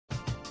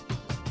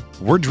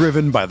We're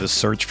driven by the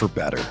search for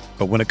better.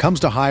 But when it comes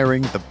to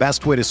hiring, the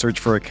best way to search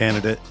for a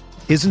candidate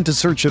isn't to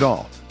search at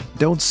all.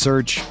 Don't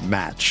search,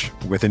 match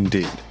with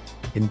Indeed.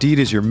 Indeed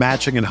is your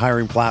matching and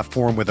hiring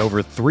platform with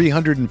over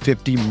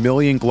 350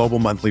 million global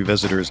monthly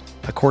visitors,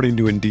 according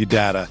to Indeed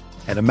data,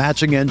 and a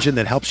matching engine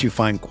that helps you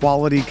find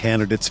quality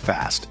candidates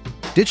fast.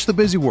 Ditch the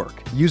busy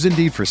work. Use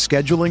Indeed for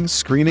scheduling,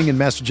 screening, and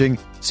messaging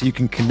so you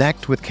can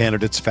connect with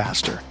candidates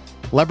faster.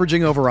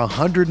 Leveraging over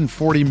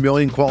 140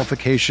 million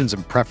qualifications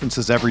and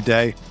preferences every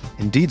day,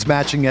 Indeed's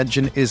matching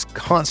engine is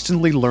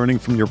constantly learning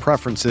from your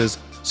preferences,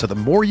 so the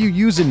more you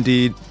use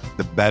Indeed,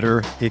 the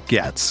better it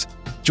gets.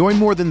 Join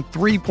more than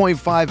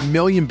 3.5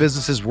 million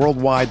businesses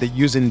worldwide that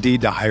use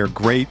Indeed to hire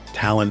great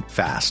talent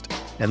fast.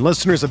 And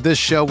listeners of this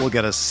show will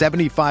get a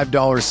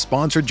 $75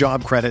 sponsored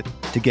job credit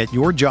to get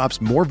your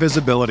jobs more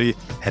visibility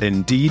at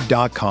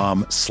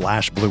Indeed.com/Blue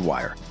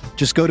Wire.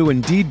 Just go to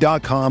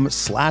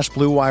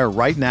Indeed.com/Blue Wire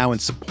right now and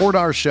support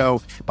our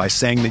show by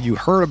saying that you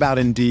heard about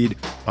Indeed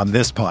on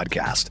this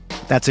podcast.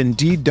 That's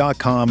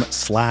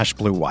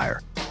Indeed.com/Blue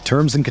Wire.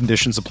 Terms and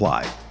conditions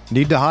apply.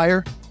 Need to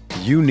hire?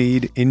 You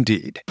need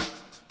Indeed.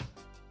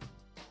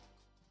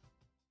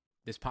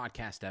 This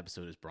podcast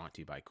episode is brought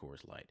to you by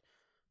Coors Light.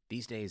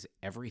 These days,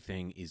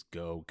 everything is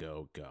go,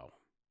 go, go.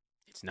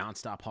 It's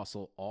nonstop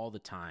hustle all the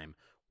time.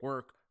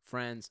 Work,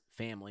 friends,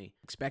 family,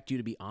 expect you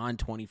to be on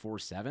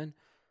 24/7.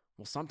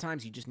 Well,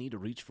 sometimes you just need to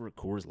reach for a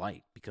Coors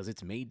Light because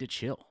it's made to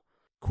chill.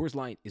 Coors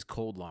Light is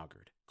cold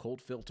lagered,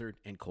 cold filtered,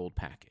 and cold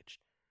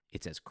packaged.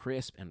 It's as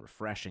crisp and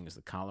refreshing as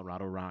the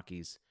Colorado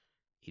Rockies.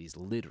 It is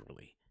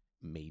literally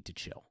made to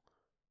chill.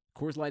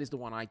 Coors Light is the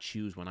one I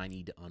choose when I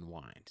need to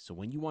unwind. So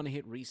when you want to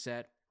hit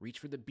reset, reach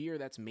for the beer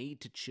that's made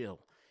to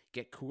chill.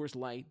 Get Coors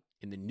Light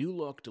in the new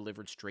look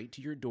delivered straight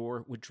to your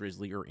door with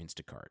Drizzly or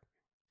Instacart.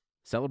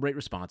 Celebrate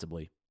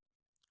responsibly.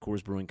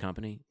 Coors Brewing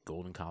Company,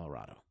 Golden,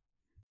 Colorado.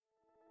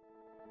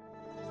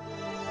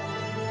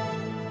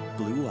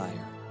 Blue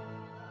Wire.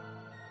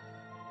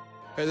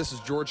 Hey, this is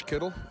George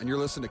Kittle, and you're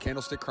listening to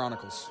Candlestick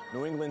Chronicles.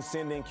 New England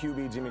sending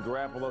QB Jimmy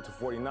Garoppolo to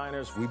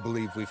 49ers. We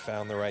believe we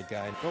found the right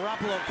guy.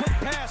 Garoppolo, quick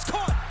pass,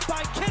 caught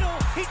by Kittle.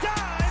 He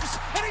dives,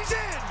 and he's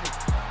in.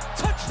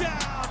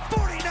 Touchdown,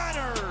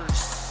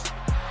 49ers.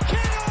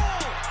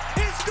 Kittle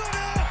is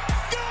gonna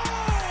go.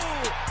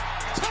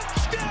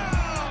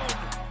 Touchdown.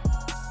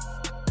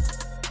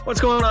 What's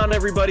going on,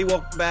 everybody?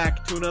 Welcome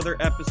back to another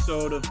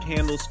episode of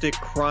Candlestick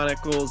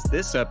Chronicles.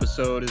 This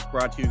episode is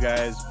brought to you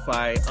guys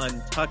by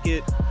Untuck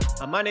It.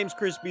 My name's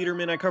Chris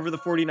Biederman. I cover the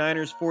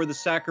 49ers for the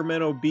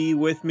Sacramento Bee.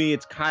 With me,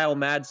 it's Kyle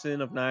Madsen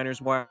of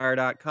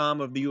NinersWire.com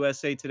of the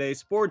USA Today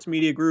Sports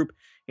Media Group,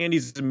 and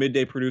he's a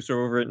midday producer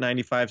over at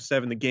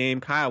 95.7 The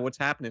Game. Kyle, what's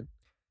happening?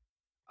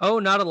 Oh,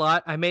 not a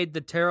lot. I made the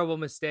terrible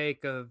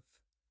mistake of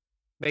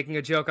making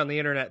a joke on the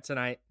internet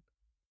tonight,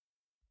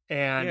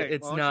 and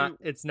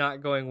it's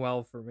not going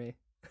well for me.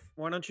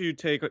 Why don't you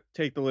take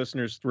the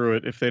listeners through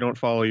it if they don't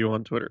follow you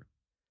on Twitter?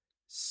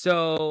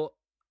 So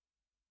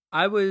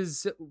I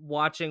was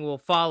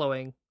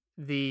following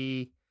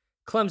the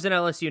Clemson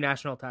LSU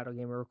national title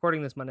game. We're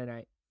recording this Monday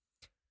night,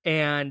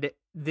 and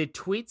the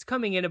tweets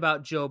coming in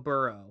about Joe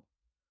Burrow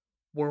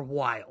were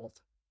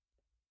wild.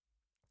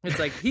 It's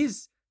like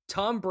he's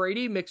Tom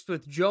Brady mixed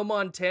with Joe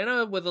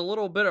Montana with a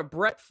little bit of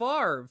Brett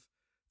Favre.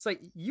 It's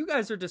like, you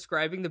guys are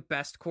describing the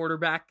best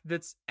quarterback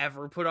that's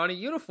ever put on a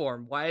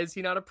uniform. Why is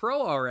he not a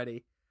pro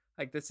already?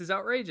 Like, this is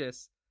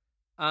outrageous.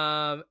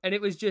 And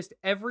it was just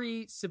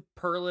every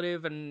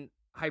superlative and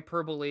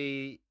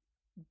hyperbole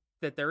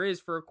that there is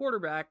for a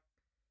quarterback,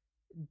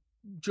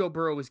 Joe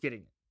Burrow was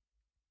getting it.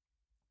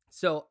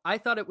 So I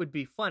thought it would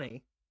be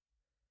funny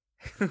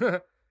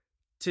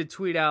to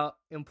tweet out,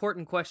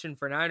 important question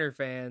for Niner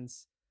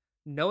fans.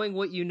 Knowing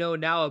what you know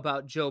now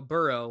about Joe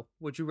Burrow,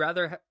 would you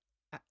rather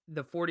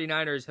the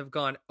 49ers have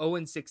gone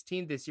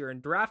 0-16 this year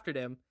and drafted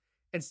him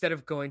instead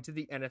of going to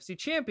the NFC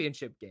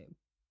Championship game?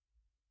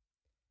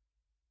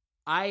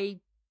 I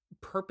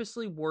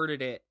purposely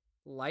worded it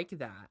like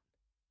that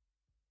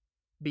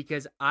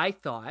because I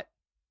thought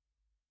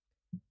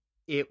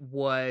it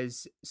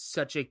was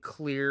such a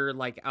clear,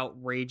 like,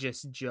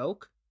 outrageous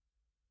joke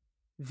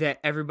that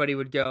everybody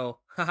would go,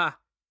 haha,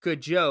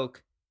 good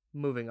joke,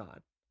 moving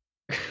on.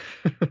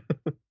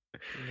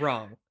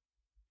 Wrong.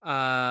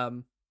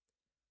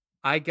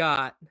 I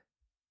got,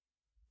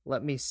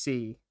 let me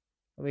see.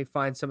 Let me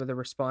find some of the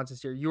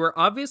responses here. You are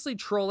obviously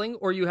trolling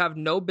or you have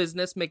no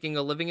business making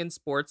a living in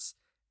sports.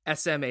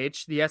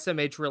 SMH. The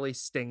SMH really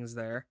stings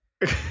there.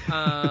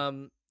 A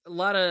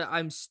lot of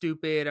I'm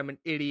stupid. I'm an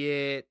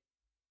idiot.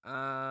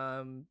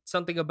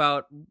 Something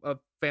about a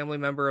family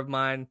member of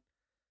mine.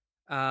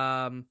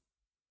 I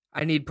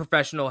need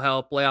professional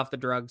help. Lay off the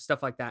drugs.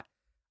 Stuff like that.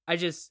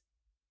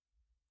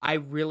 I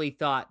really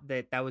thought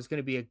that was going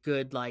to be a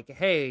good, like,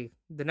 hey,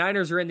 the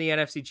Niners are in the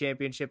NFC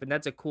Championship, and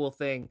that's a cool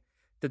thing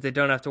that they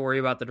don't have to worry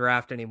about the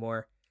draft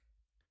anymore.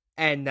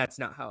 And that's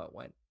not how it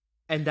went.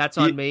 And that's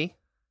on me.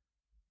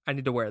 I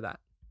need to wear that.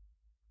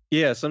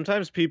 Yeah,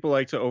 sometimes people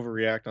like to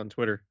overreact on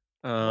Twitter.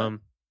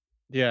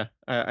 Yeah,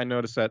 I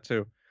noticed that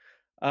too.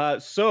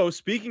 So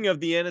speaking of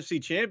the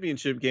NFC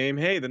Championship game,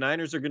 hey, the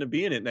Niners are going to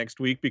be in it next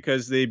week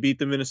because they beat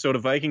the Minnesota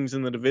Vikings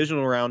in the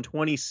divisional round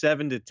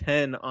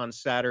 27-10 on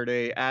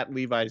Saturday at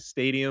Levi's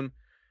Stadium.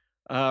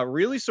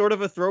 Really sort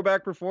of a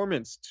throwback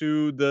performance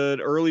to the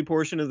early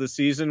portion of the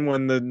season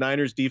when the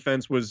Niners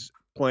defense was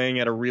playing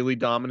at a really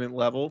dominant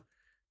level.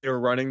 They were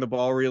running the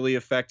ball really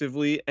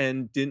effectively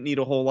and didn't need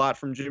a whole lot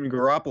from Jimmy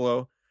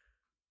Garoppolo.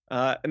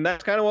 And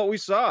that's kind of what we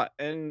saw.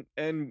 And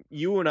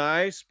you and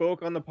I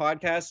spoke on the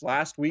podcast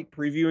last week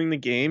previewing the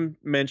game,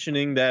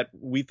 mentioning that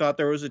we thought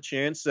there was a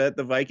chance that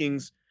the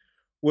Vikings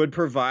would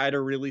provide a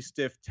really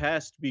stiff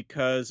test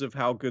because of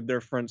how good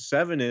their front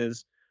seven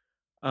is.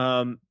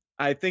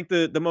 I think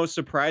the most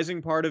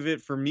surprising part of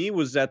it for me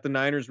was that the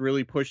Niners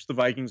really pushed the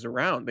Vikings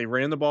around. They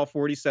ran the ball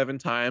 47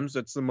 times.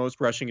 That's the most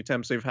rushing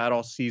attempts they've had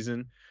all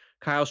season.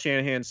 Kyle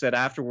Shanahan said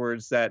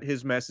afterwards that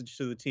his message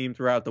to the team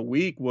throughout the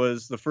week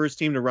was the first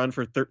team to run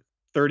for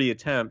 30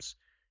 attempts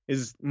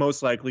is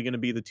most likely going to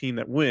be the team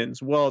that wins.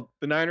 Well,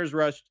 the Niners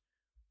rushed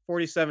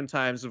 47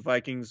 times. The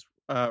Vikings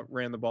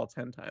ran the ball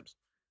 10 times.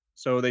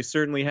 So they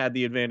certainly had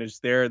the advantage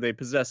there. They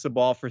possessed the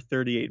ball for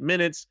 38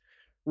 minutes.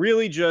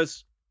 Really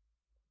just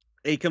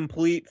a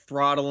complete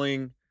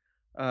throttling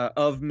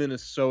of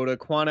Minnesota.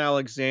 Quan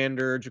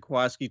Alexander,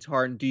 Jaquiski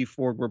Tartt, and Dee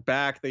Ford were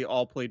back. They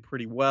all played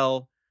pretty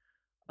well.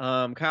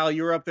 Kyle,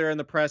 you were up there in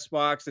the press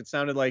box. It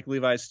sounded like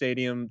Levi's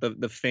Stadium.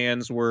 The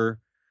fans were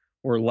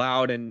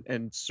loud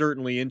and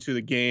certainly into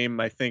the game.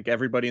 I think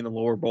everybody in the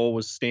lower bowl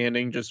was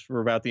standing just for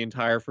about the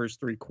entire first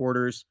three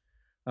quarters.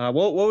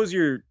 What was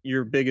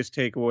your biggest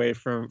takeaway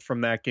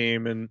from that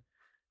game?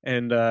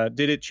 And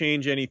did it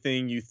change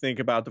anything you think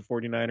about the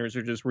 49ers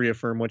or just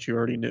reaffirm what you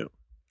already knew?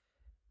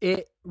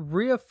 It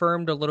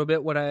reaffirmed a little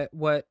bit what I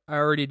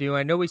already knew.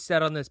 I know we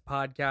said on this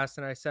podcast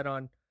and I said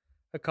on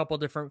a couple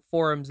different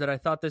forums that I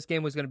thought this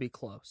game was going to be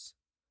close.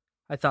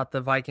 I thought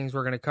the Vikings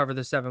were going to cover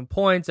the 7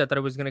 points. I thought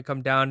it was going to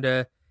come down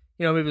to,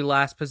 maybe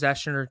last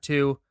possession or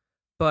two.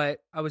 But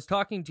I was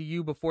talking to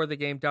you before the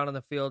game down on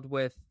the field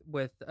with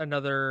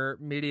another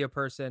media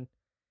person.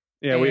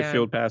 Yeah, we have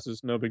field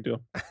passes. No big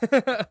deal.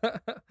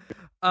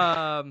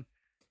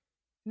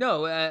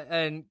 No,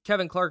 and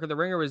Kevin Clark of The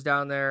Ringer was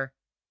down there,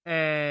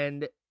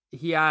 and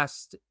he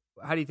asked,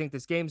 how do you think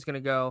this game's going to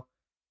go?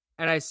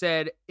 And I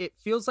said, it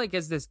feels like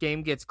as this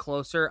game gets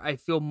closer, I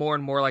feel more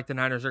and more like the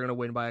Niners are going to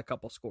win by a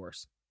couple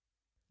scores.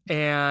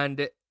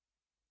 And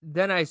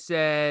then I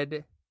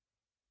said,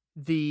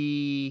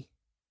 the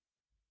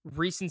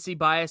recency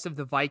bias of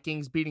the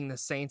Vikings beating the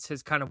Saints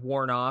has kind of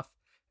worn off.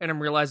 And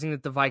I'm realizing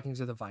that the Vikings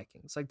are the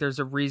Vikings. Like, there's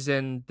a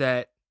reason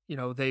that,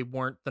 they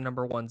weren't the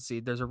number 1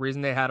 seed. There's a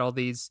reason they had all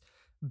these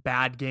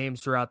bad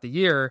games throughout the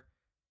year.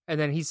 And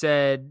then he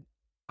said,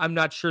 I'm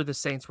not sure the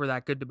Saints were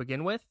that good to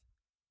begin with.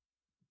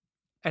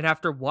 And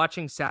after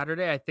watching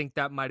Saturday, I think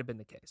that might have been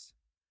the case.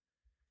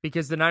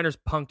 Because the Niners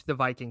punked the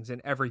Vikings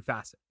in every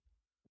facet.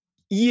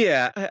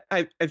 Yeah,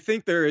 I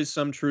think there is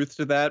some truth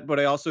to that, but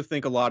I also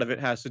think a lot of it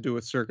has to do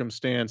with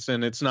circumstance,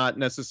 and it's not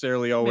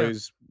necessarily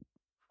always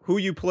who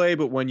you play,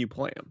 but when you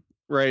play them,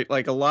 right?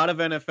 Like a lot of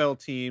NFL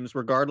teams,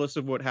 regardless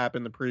of what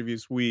happened the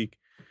previous week,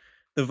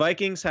 the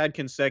Vikings had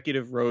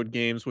consecutive road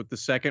games with the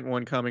second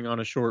one coming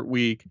on a short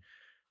week,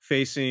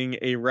 facing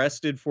a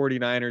rested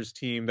 49ers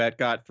team that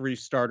got 3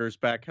 starters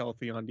back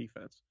healthy on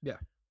defense. Yeah.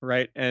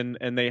 Right. And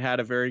they had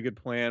a very good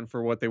plan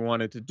for what they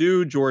wanted to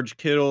do. George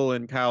Kittle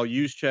and Kyle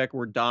Juszczyk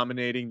were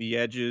dominating the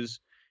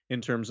edges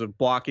in terms of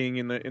blocking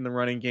in the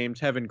running game.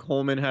 Tevin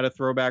Coleman had a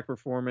throwback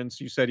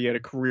performance. You said he had a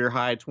career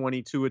high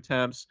 22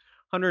 attempts,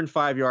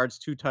 105 yards,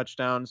 2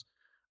 touchdowns.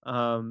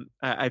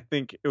 I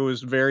think it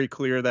was very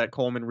clear that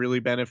Coleman really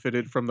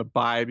benefited from the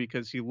bye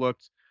because he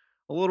looked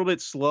a little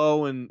bit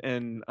slow and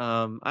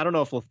I don't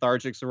know if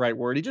lethargic's the right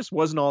word. He just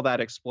wasn't all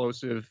that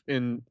explosive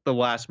in the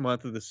last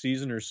month of the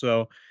season or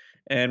so.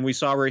 And we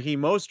saw Raheem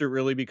Mostert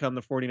really become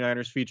the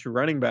 49ers feature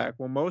running back.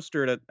 Well,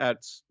 Mostert at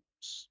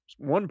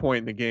one point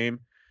in the game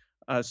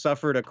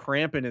suffered a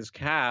cramp in his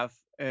calf.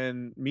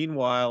 And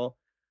meanwhile,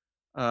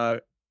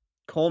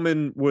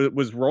 Coleman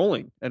was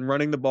rolling and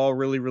running the ball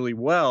really, really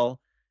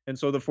well. And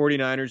so the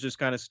 49ers just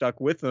kind of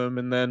stuck with him.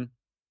 And then,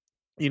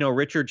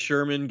 Richard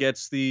Sherman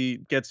gets the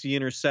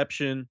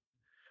interception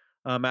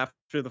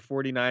after the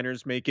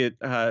 49ers make it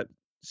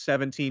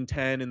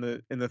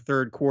 17-10 in the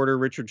third quarter.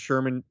 Richard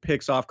Sherman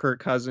picks off Kirk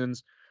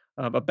Cousins.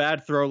 A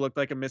bad throw looked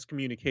like a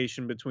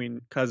miscommunication between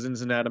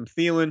Cousins and Adam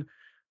Thielen.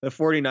 The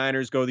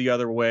 49ers go the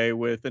other way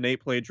with an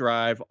 8-play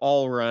drive,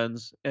 all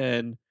runs,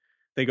 and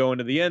they go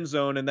into the end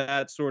zone, and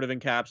that sort of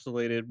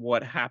encapsulated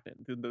what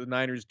happened. The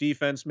Niners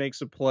defense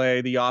makes a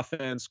play. The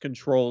offense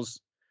controls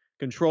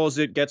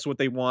it, gets what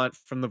they want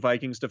from the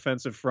Vikings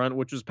defensive front,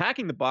 which was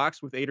packing the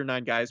box with 8 or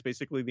 9 guys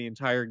basically the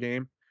entire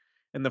game.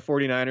 And the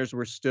 49ers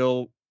were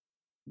still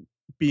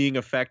being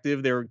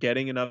effective. They were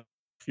getting enough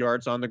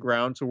yards on the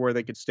ground to where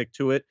they could stick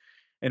to it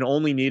and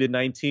only needed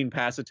 19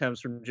 pass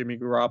attempts from Jimmy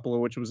Garoppolo,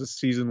 which was a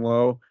season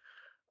low.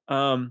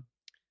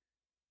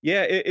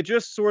 It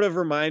just sort of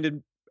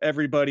reminded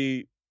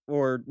everybody,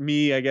 or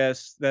me, I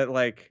guess, that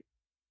like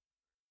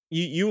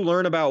you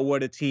learn about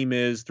what a team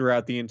is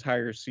throughout the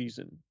entire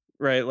season,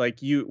 right? Like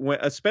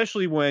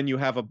especially when you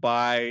have a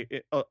bye,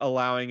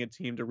 allowing a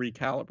team to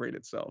recalibrate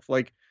itself.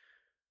 Like,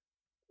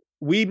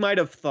 we might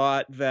have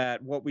thought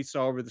that what we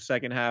saw over the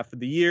second half of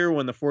the year,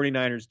 when the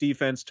 49ers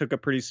defense took a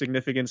pretty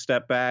significant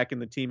step back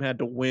and the team had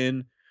to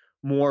win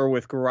more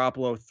with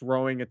Garoppolo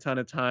throwing a ton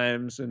of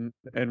times and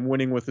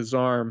winning with his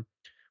arm,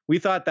 we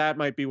thought that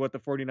might be what the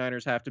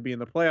 49ers have to be in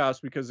the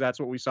playoffs, because that's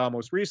what we saw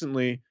most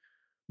recently.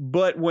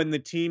 But when the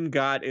team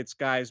got its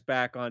guys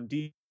back on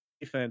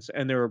defense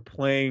and they were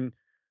playing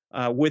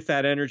with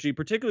that energy,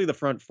 particularly the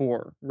front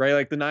four, right?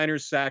 Like, the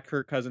Niners sacked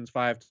Kirk Cousins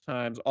 5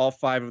 times. All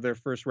 5 of their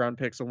first round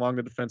picks along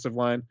the defensive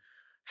line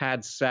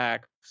had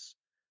sacks.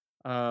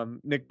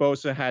 Nick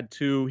Bosa had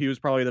 2. He was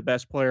probably the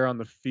best player on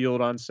the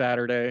field on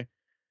Saturday.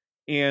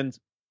 And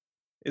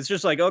it's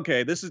just like,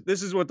 okay, this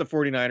is what the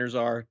 49ers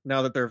are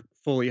now that they're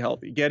fully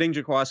healthy. Getting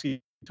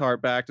Jaquiski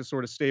Tartt back to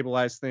sort of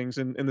stabilize things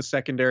in the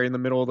secondary, in the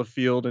middle of the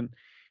field. And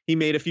he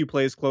made a few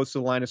plays close to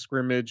the line of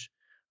scrimmage.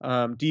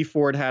 Dee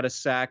Ford had a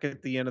sack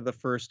at the end of the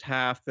first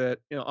half that,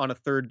 on a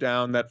third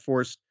down, that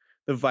forced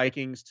the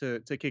Vikings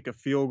to kick a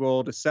field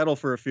goal, to settle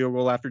for a field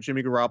goal after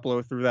Jimmy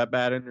Garoppolo threw that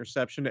bad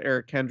interception to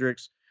Eric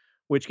Kendricks,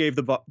 which gave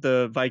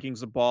the Vikings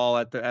the ball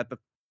at the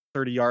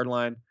 30-yard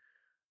line.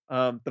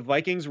 The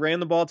Vikings ran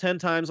the ball 10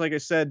 times. Like I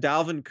said,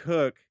 Dalvin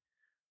Cook,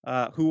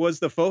 who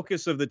was the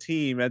focus of the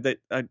team,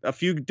 a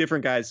few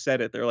different guys said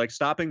it. They're like,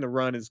 stopping the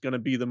run is going to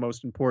be the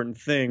most important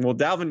thing. Well,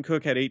 Dalvin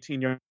Cook had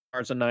 18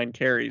 yards on 9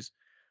 carries.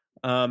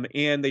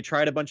 And they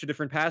tried a bunch of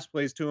different pass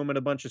plays to him and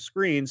a bunch of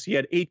screens. He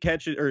had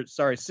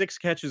 6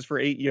 catches for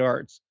 8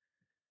 yards.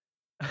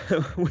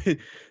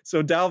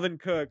 So Dalvin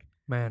Cook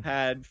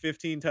had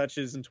 15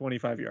 touches and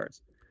 25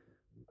 yards,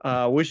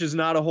 which is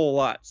not a whole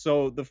lot.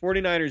 So the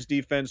 49ers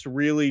defense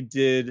really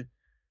did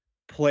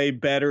play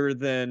better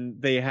than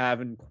they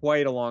have in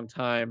quite a long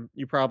time.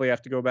 You probably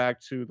have to go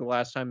back to the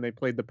last time they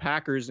played the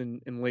Packers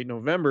in late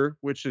November,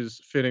 which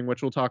is fitting,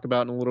 which we'll talk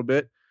about in a little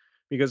bit,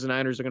 because the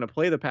Niners are going to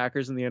play the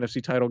Packers in the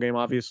NFC title game,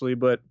 obviously.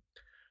 But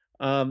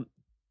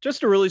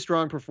just a really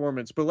strong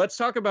performance. But let's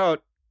talk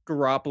about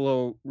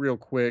Garoppolo real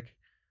quick.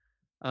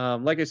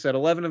 Like I said,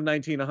 11 of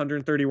 19,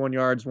 131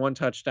 yards, 1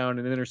 touchdown,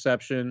 an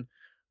interception,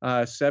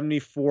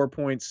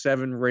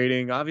 74.7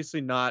 rating. Obviously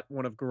not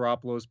one of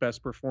Garoppolo's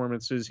best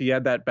performances. He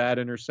had that bad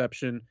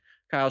interception.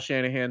 Kyle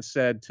Shanahan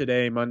said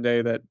today,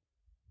 Monday, that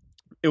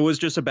it was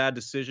just a bad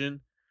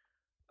decision.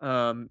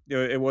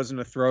 It wasn't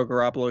a throw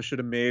Garoppolo should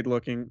have made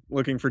looking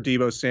for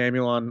Deebo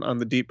Samuel on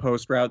the deep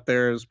post route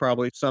there. It was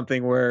probably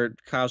something where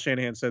Kyle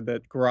Shanahan said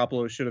that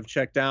Garoppolo should have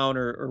checked down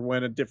or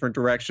went a different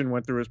direction,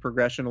 went through his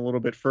progression a little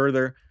bit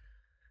further.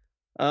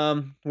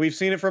 We've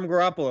seen it from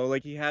Garoppolo.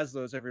 Like, he has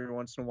those every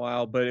once in a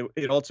while, but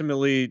it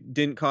ultimately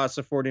didn't cost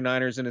the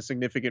 49ers in a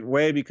significant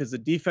way because the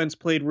defense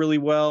played really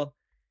well.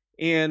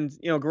 And,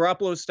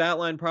 Garoppolo's stat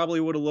line probably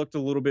would have looked a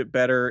little bit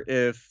better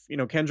if,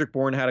 Kendrick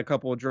Bourne had a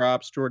couple of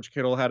drops. George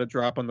Kittle had a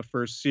drop on the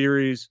first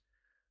series.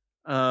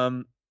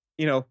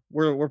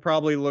 We're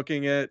probably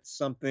looking at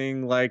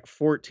something like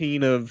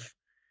 14 of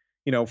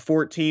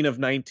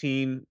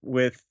 19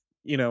 with,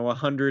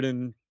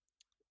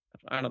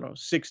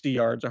 60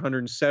 yards,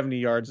 170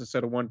 yards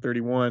instead of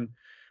 131,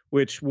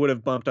 which would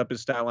have bumped up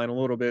his stat line a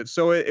little bit.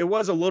 So it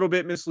was a little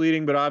bit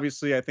misleading, but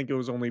obviously I think it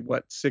was only,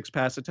 6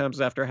 pass attempts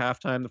after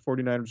halftime. The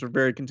 49ers were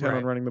very content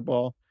on running the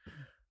ball.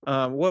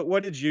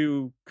 What did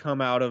you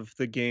come out of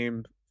the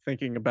game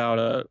thinking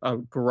about a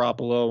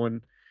Garoppolo,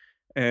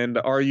 and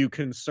are you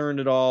concerned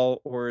at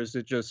all, or is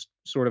it just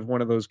sort of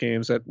one of those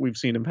games that we've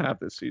seen him have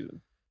this season?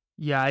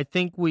 Yeah, I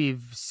think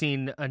we've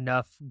seen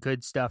enough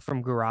good stuff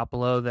from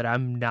Garoppolo that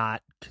I'm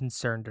not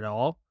concerned at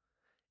all.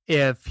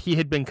 If he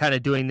had been kind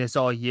of doing this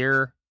all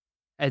year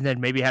and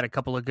then maybe had a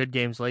couple of good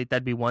games late,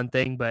 that'd be one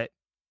thing, but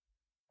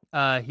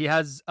he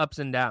has ups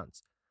and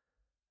downs.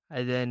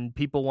 And then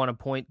people want to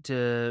point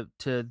to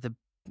the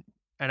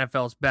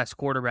NFL's best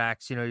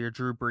quarterbacks, your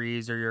Drew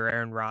Brees or your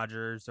Aaron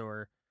Rodgers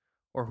or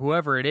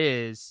whoever it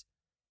is,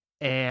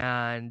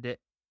 and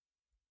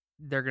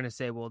they're going to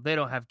say, well, they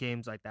don't have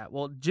games like that.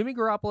 Well, Jimmy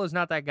Garoppolo is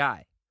not that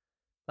guy.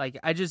 Like,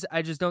 I just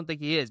don't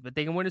think he is, but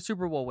they can win a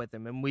Super Bowl with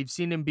him, and we've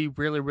seen him be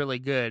really, really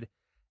good.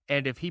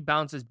 And if he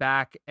bounces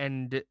back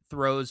and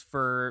throws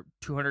for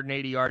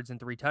 280 yards and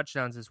 3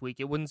 touchdowns this week,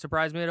 it wouldn't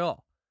surprise me at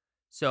all.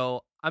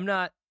 So I'm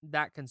not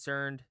that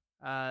concerned.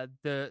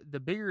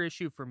 The bigger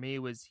issue for me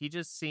was he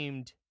just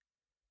seemed,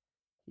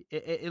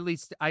 at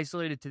least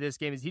isolated to this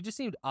game, is he just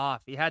seemed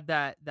off. He had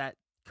that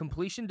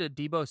completion to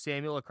Deebo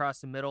Samuel across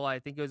the middle. I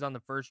think it was on the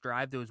first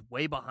drive that was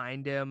way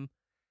behind him.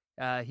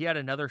 He had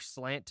another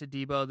slant to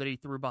Deebo that he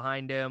threw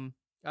behind him.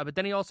 But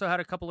then he also had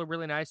a couple of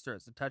really nice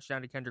throws. The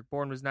touchdown to Kendrick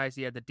Bourne was nice.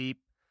 He had the deep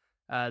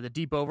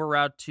over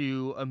route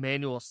to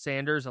Emmanuel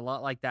Sanders, a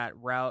lot like that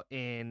route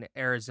in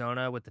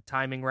Arizona with the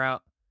timing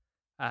route.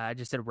 I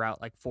just said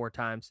route like 4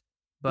 times,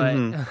 but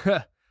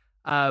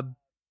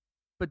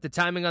but the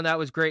timing on that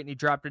was great, and he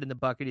dropped it in the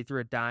bucket. He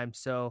threw a dime.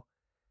 So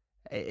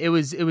It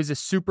was a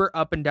super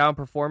up and down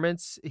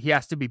performance. He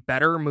has to be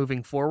better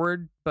moving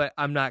forward, but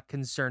I'm not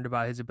concerned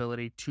about his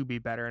ability to be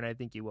better, and I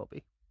think he will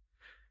be.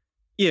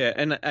 Yeah,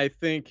 and I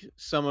think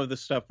some of the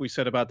stuff we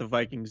said about the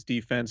Vikings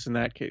defense in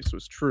that case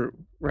was true,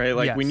 right?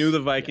 Like, we knew the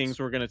Vikings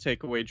were going to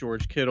take away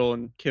George Kittle,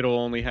 and Kittle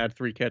only had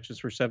 3 catches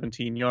for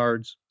 16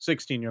 yards.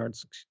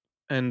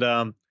 And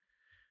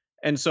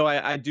so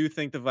I do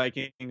think the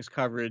Vikings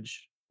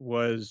coverage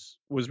was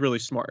really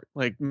smart.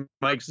 Like,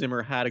 Mike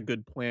Zimmer had a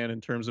good plan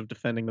in terms of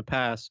defending the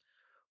pass.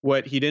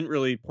 What he didn't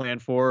really plan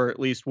for, or at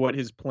least what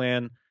his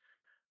plan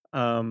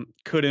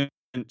couldn't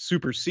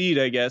supersede,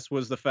 I guess,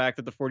 was the fact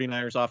that the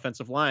 49ers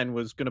offensive line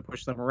was going to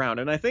push them around.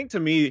 And I think, to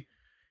me,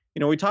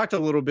 we talked a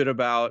little bit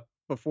about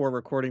before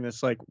recording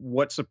this, like,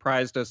 what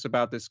surprised us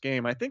about this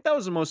game. I think that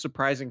was the most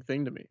surprising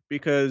thing to me,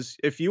 because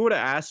if you would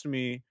have asked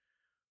me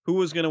who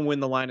was going to win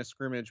the line of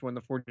scrimmage when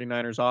the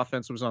 49ers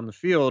offense was on the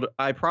field,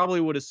 I probably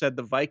would have said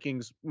the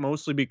Vikings,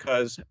 mostly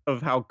because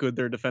of how good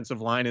their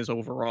defensive line is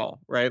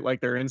overall, right?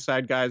 Like, their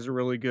inside guys are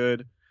really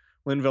good.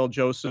 Linval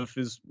Joseph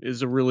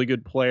is a really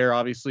good player.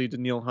 Obviously,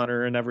 Danielle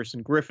Hunter and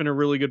Everson Griffin are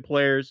really good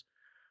players.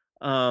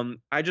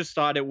 I just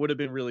thought it would have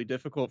been really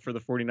difficult for the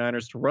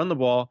 49ers to run the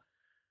ball,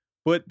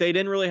 but they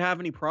didn't really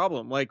have any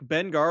problem. Like,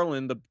 Ben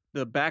Garland,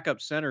 the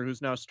backup center,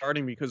 who's now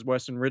starting because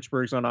Weston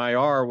Richburg's on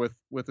IR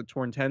with a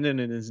torn tendon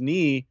in his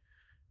knee,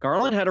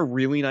 Garland had a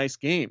really nice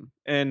game.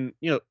 And,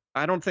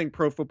 I don't think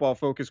Pro Football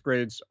Focus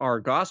grades are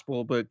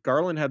gospel, but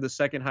Garland had the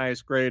second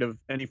highest grade of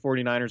any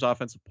 49ers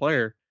offensive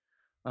player,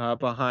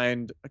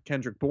 behind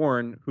Kendrick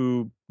Bourne,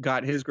 who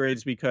got his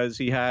grades because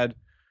he had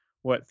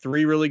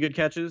 3 really good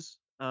catches,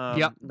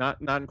 not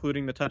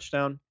including the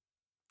touchdown.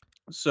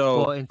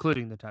 So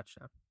including the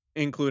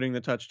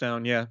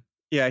touchdown, yeah,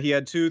 he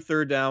had 2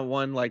 third down,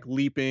 one like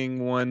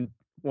leaping, one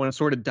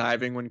sort of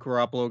diving when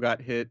Garoppolo got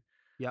hit.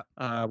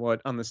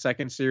 On the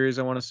second series,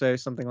 I want to say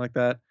something like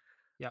that.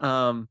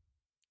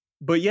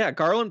 But yeah,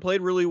 Garland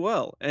played really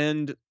well,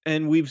 and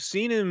we've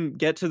seen him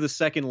get to the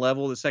second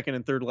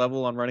and third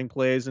level on running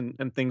plays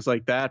and things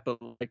like that. But,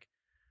 like,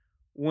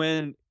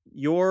 when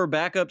your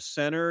backup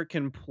center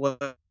can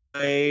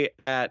play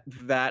at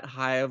that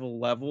high of a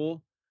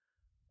level,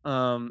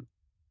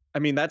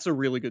 that's a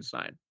really good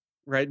sign,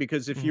 right?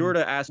 Because if you were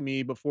to ask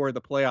me before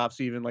the playoffs,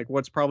 even, like,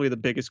 what's probably the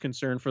biggest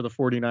concern for the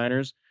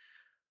 49ers,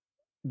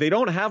 they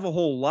don't have a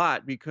whole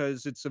lot,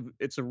 because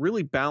it's a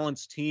really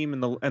balanced team,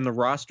 and the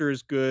roster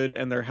is good,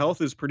 and their health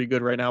is pretty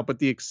good right now. But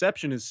the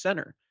exception is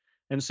center,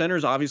 and center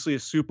is obviously a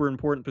super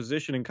important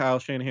position in Kyle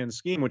Shanahan's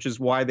scheme, which is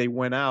why they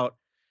went out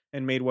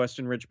and made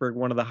Weston Richburg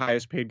one of the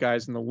highest paid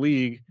guys in the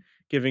league,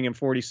 giving him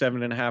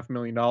 $47.5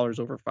 million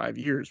over 5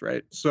 years,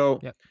 right?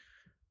 So,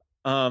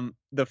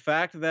 the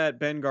fact that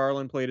Ben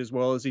Garland played as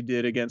well as he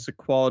did against a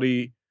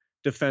quality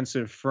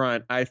defensive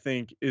front, I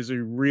think, is a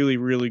really,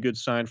 really good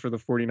sign for the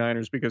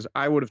 49ers, because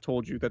I would have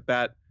told you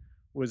that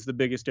was the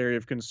biggest area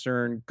of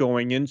concern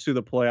going into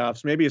the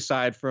playoffs, maybe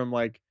aside from,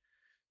 like,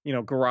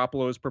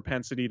 Garoppolo's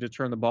propensity to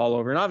turn the ball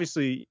over. And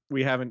obviously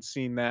we haven't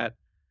seen that.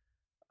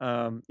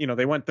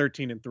 They went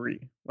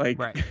 13-3. Like,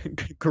 right.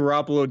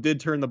 Garoppolo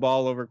did turn the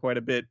ball over quite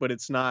a bit, but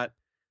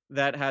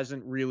that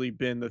hasn't really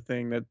been the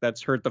thing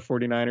that's hurt the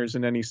 49ers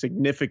in any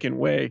significant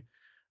way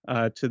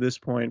to this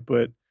point.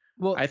 But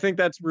I think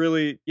that's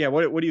really,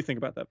 what do you think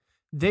about that?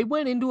 They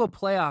went into a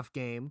playoff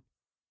game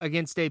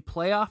against a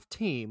playoff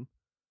team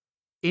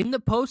in the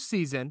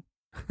postseason.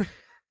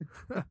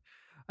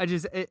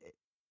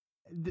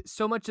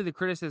 So much of the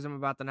criticism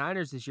about the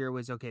Niners this year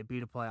was, okay,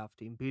 beat a playoff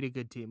team, beat a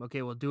good team.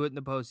 Okay, we'll do it in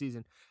the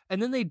postseason.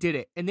 And then they did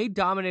it, and they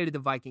dominated the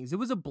Vikings. It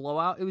was a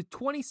blowout. It was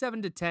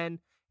 27-10,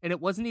 and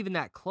it wasn't even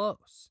that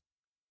close.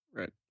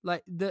 Right.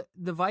 Like, the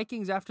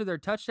Vikings, after their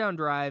touchdown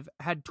drive,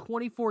 had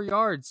 24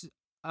 yards.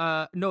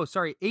 8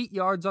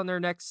 yards on their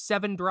next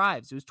 7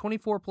 drives. It was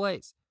 24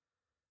 plays.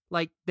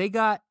 Like, they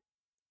got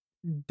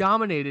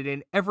dominated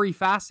in every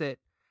facet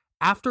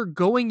after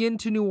going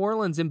into New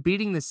Orleans and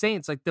beating the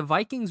Saints. Like, the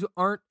Vikings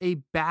aren't a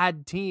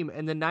bad team,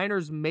 and the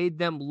Niners made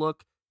them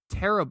look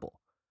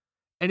terrible.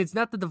 And it's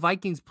not that the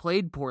Vikings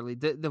played poorly.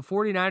 The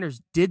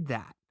 49ers did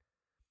that.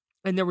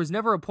 And there was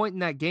never a point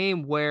in that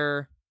game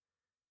where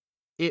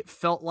it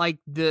felt like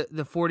the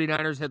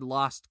 49ers had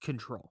lost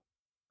control.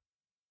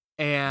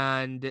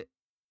 And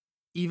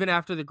even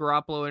after the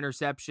Garoppolo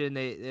interception,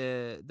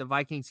 the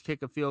Vikings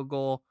kick a field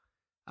goal.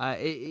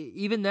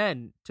 Even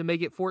then, to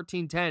make it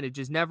 14-10,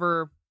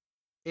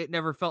 it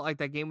never felt like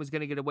that game was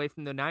going to get away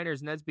from the Niners,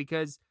 and that's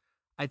because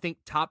I think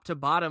top to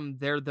bottom,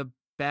 they're the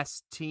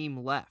best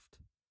team left,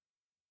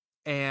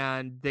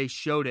 and they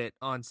showed it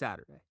on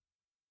Saturday.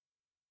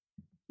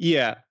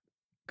 Yeah,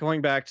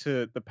 going back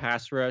to the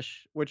pass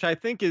rush, which I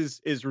think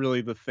is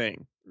really the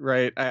thing,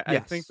 right? I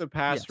think the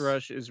pass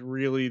rush is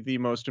really the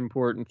most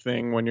important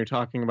thing when you're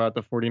talking about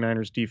the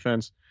 49ers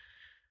defense.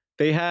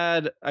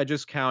 I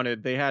just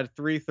counted, they had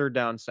 3 third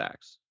down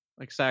sacks,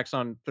 like sacks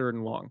on third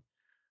and long.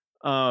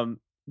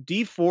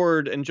 Dee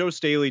Ford, and Joe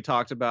Staley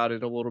talked about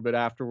it a little bit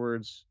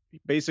afterwards, he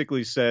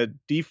basically said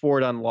Dee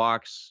Ford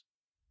unlocks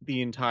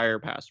the entire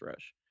pass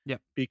rush. Yep.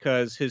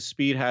 because his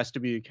speed has to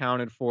be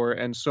accounted for.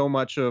 And so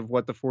much of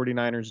what the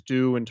 49ers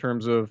do in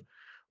terms of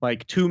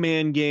like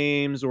 2-man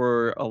games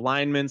or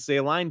alignments, they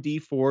align D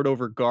Ford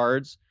over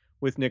guards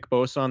with Nick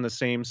Bosa on the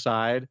same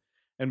side.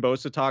 And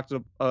Bosa talked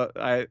to,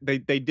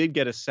 they did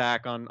get a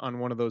sack on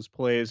one of those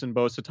plays, and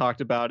Bosa talked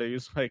about it. He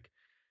was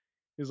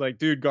like,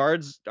 dude,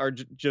 guards are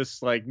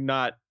just like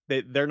not,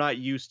 they're not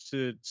used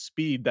to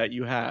speed that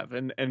you have.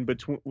 And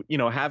between,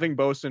 having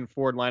Bosa and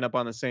Ford line up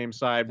on the same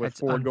side with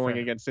Ford going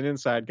against an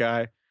inside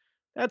guy,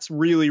 that's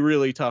really,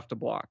 really tough to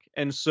block.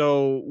 And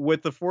so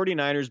with the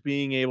 49ers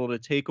being able to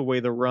take away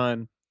the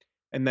run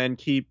and then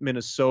keep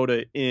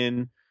Minnesota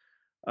in,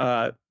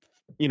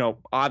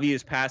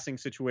 obvious passing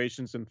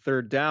situations and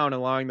third down,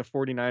 allowing the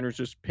 49ers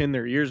just pin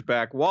their ears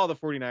back, while the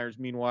 49ers,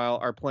 meanwhile,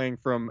 are playing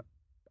from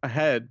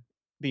ahead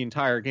the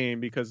entire game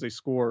because they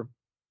score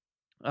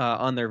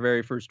on their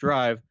very first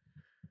drive.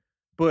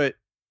 But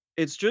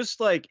it's just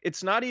like,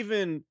 it's not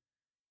even,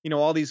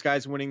 all these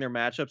guys winning their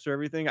matchups or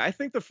everything. I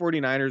think the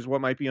 49ers,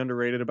 what might be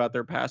underrated about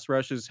their pass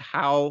rush is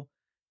how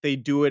they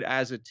do it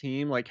as a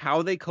team, like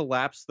how they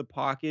collapse the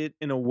pocket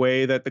in a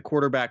way that the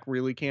quarterback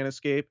really can't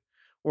escape,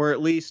 or at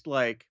least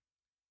like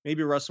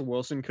maybe Russell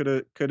Wilson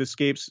could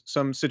escape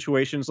some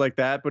situations like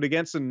that. But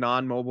against a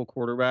non-mobile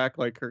quarterback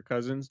like Kirk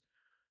Cousins,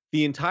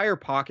 the entire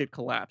pocket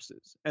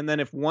collapses. And then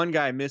if one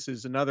guy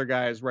misses, another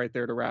guy is right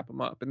there to wrap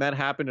him up. And that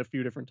happened a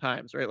few different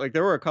times, right? Like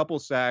there were a couple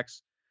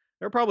sacks.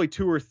 There were probably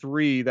 2 or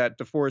 3 that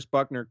DeForest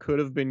Buckner could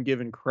have been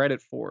given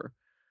credit for,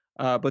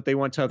 but they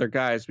went to other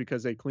guys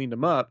because they cleaned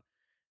them up.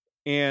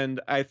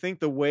 And I think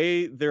the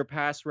way they're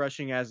pass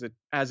rushing as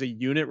a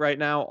unit right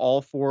now,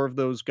 all 4 of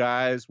those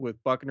guys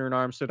with Buckner and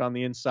Armstead on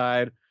the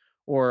inside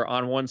or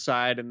on one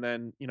side, and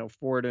then,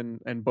 Ford and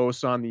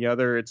Bosa on the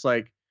other, it's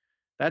like,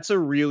 that's a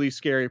really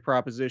scary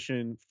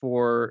proposition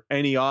for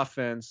any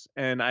offense.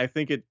 And I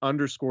think it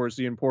underscores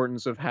the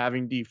importance of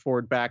having D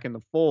Ford back in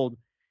the fold,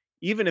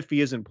 even if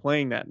he isn't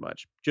playing that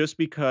much, just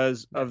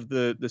because of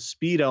the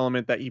speed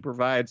element that he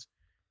provides.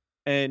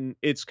 And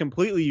it's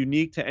completely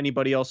unique to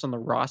anybody else on the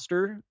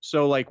roster.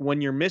 So like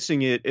when you're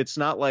missing it, it's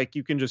not like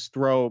you can just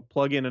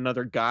plug in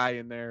another guy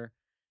in there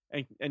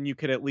and you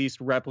could at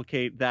least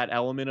replicate that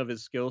element of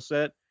his skill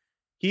set.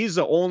 He's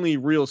the only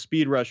real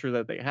speed rusher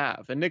that they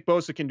have. And Nick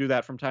Bosa can do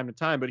that from time to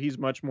time, but he's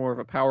much more of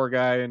a power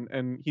guy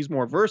and he's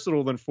more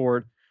versatile than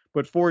Ford.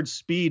 But Ford's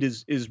speed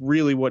is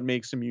really what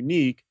makes him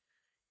unique.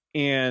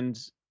 And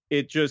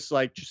it just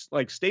like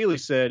Staley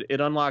said, it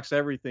unlocks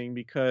everything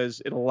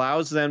because it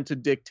allows them to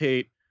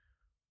dictate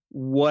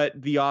what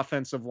the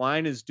offensive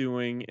line is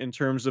doing in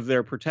terms of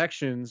their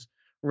protections,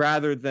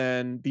 rather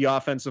than the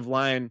offensive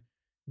line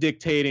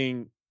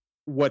dictating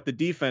what the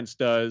defense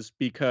does,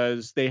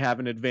 because they have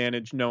an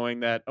advantage knowing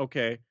that,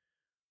 okay,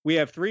 we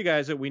have 3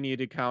 guys that we need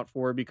to account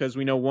for because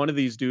we know one of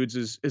these dudes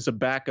is a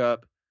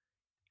backup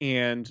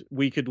and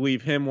we could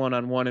leave him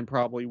 1-on-1 and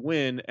probably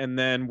win. And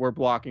then we're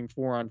blocking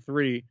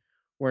 4-on-3,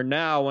 where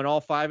now when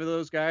all 5 of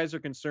those guys are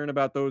concerned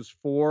about those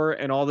 4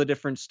 and all the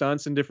different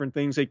stunts and different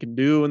things they can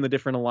do and the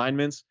different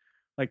alignments,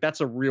 like that's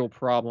a real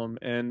problem.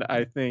 And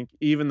I think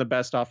even the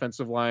best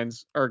offensive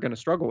lines are going to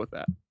struggle with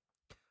that.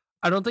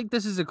 I don't think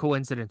this is a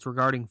coincidence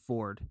regarding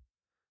Ford.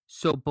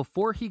 So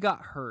before he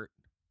got hurt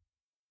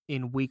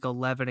in week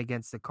 11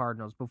 against the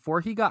Cardinals, the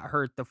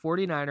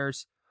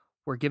 49ers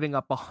were giving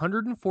up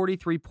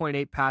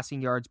 143.8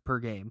 passing yards per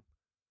game,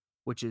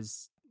 which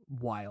is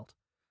wild.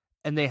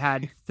 And they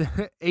had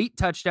 8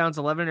 touchdowns,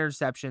 11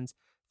 interceptions.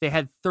 They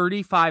had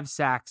 35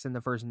 sacks in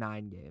the first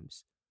 9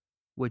 games,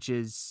 which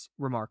is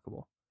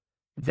remarkable.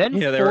 Then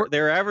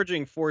they're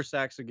averaging 4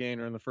 sacks a game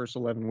in the first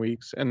 11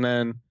 weeks, and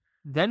then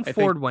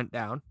Ford went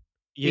down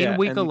in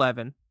week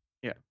 11.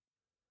 Yeah,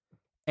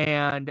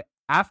 and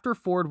after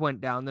Ford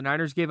went down, the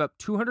Niners gave up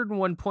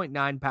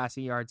 201.9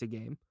 passing yards a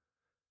game.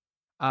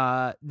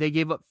 They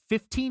gave up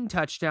 15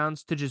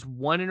 touchdowns to just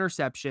 1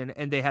 interception,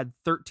 and they had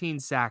 13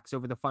 sacks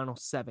over the final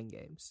 7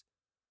 games.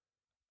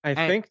 I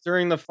think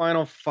during the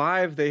final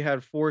 5, they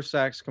had 4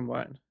 sacks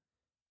combined.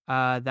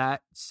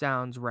 That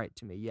sounds right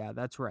to me. Yeah,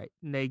 that's right.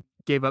 And they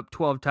gave up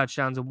 12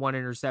 touchdowns and 1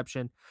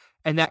 interception.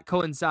 And that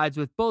coincides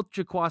with both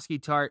Jaquiski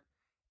Tartt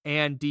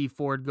and D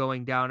Ford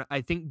going down.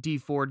 I think D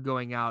Ford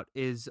going out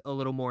is a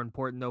little more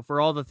important, though,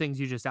 for all the things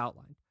you just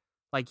outlined.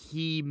 Like,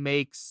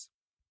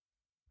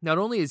 not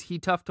only is he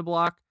tough to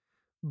block,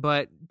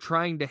 but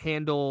trying to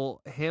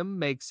handle him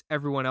makes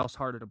everyone else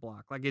harder to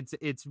block. Like,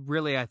 it's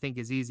really, I think,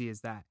 as easy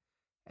as that.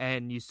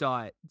 And you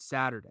saw it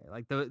Saturday.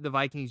 Like, the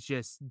Vikings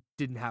just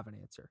didn't have an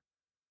answer.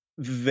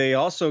 They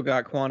also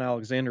got Quan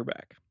Alexander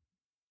back,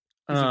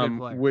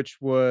 which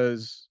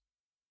was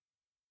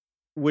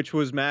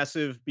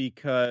massive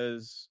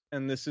because,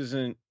 and this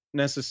isn't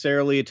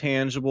necessarily a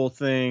tangible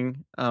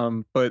thing,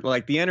 but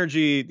like the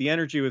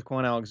energy with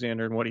Quan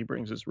Alexander and what he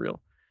brings is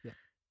real. Yeah.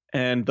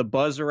 And the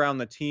buzz around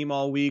the team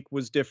all week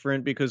was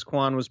different because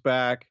Quan was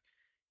back.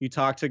 You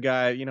talk to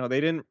guys,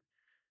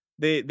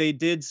 they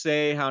did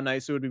say how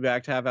nice it would be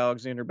back to have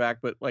Alexander back,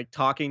 but like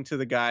talking to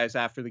the guys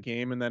after the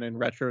game and then in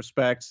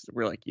retrospect,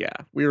 we're like, yeah,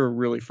 we were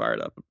really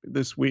fired up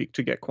this week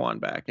to get Quan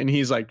back. And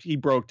he's like, he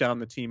broke down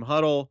the team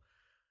huddle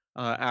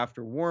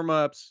after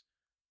warmups.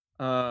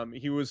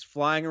 He was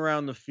flying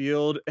around the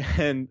field,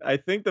 and I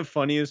think the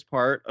funniest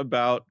part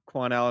about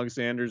Quan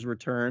Alexander's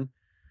return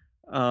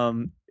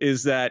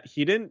is that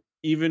he didn't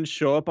even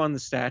show up on the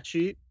stat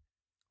sheet.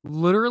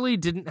 Literally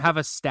didn't have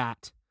a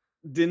stat.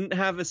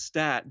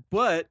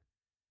 But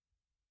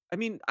I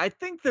mean, I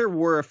think there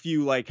were a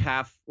few like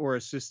half or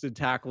assisted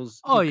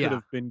tackles could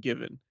have been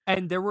given.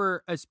 And there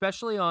were,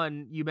 especially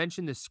on, you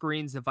mentioned the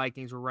screens the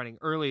Vikings were running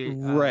earlier.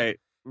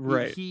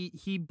 Right.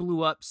 He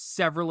blew up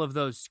several of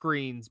those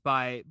screens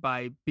by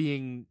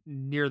being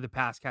near the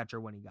pass catcher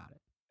when he got it.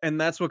 And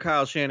that's what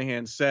Kyle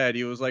Shanahan said.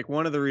 He was like,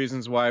 one of the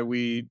reasons why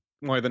the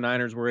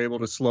Niners were able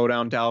to slow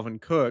down Dalvin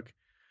Cook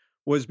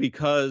was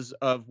because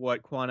of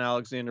what Quan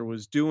Alexander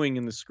was doing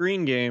in the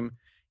screen game.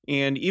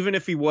 And even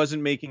if he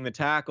wasn't making the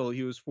tackle,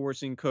 he was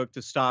forcing Cook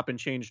to stop and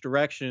change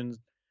directions.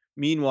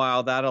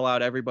 Meanwhile, that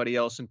allowed everybody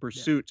else in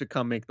pursuit to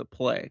come make the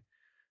play.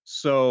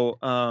 So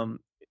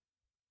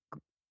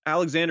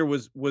Alexander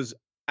was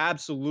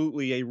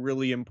absolutely a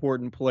really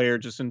important player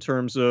just in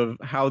terms of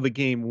how the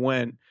game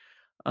went.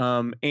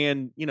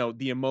 And, you know,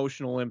 the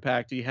emotional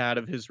impact he had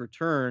of his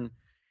return.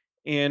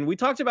 And we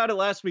talked about it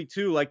last week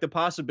too, like the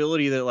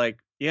possibility that like,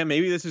 yeah,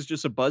 maybe this is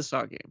just a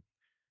buzzsaw game.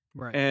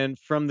 Right. And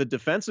from the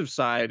defensive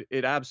side,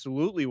 it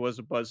absolutely was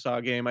a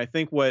buzzsaw game. I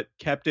think what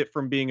kept it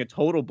from being a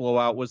total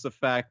blowout was the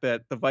fact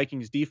that the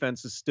Vikings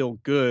defense is still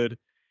good.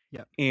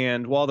 Yep.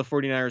 And while the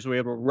 49ers were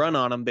able to run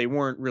on them, they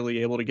weren't really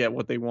able to get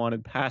what they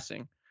wanted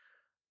passing.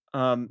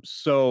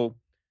 So,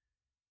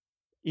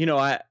 you know,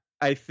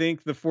 I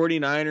think the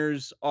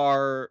 49ers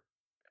are,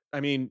 I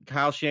mean,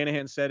 Kyle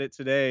Shanahan said it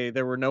today.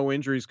 There were no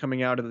injuries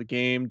coming out of the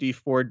game. Dee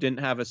Ford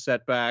didn't have a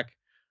setback.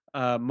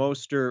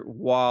 Mostert,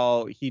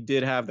 while he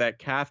did have that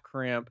calf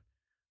cramp,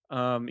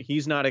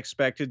 he's not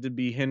expected to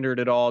be hindered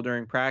at all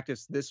during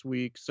practice this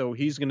week. So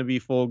he's going to be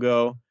full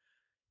go.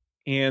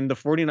 And the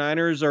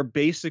 49ers are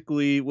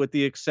basically, with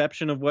the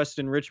exception of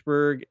Weston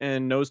Richburg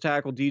and nose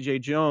tackle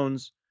DJ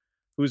Jones,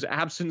 whose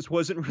absence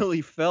wasn't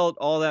really felt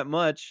all that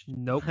much.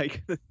 Nope.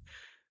 Like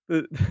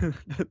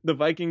the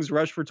Vikings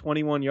rushed for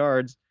 21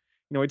 yards.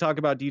 You know, we talk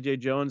about DJ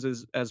Jones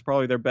as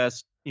probably their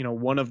best, you know,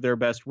 one of their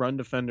best run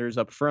defenders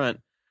up front.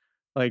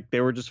 Like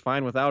they were just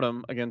fine without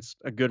him against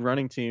a good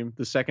running team,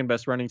 the second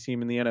best running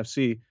team in the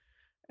NFC.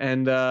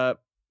 And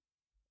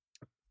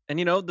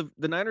you know, the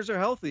Niners are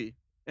healthy.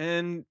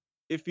 And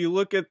if you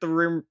look at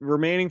the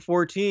remaining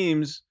four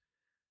teams,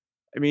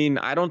 I mean,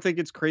 I don't think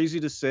it's crazy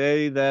to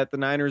say that the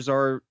Niners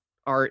are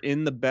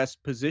in the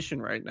best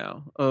position right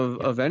now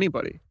of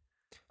anybody.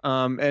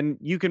 And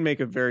you can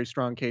make a very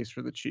strong case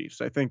for the Chiefs.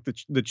 I think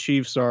the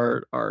Chiefs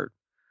are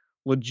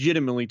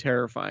legitimately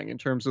terrifying in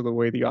terms of the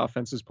way the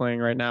offense is playing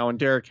right now. And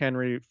Derrick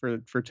Henry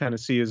for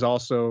Tennessee is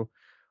also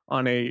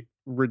on a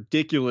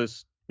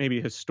ridiculous,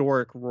 maybe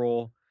historic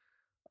role,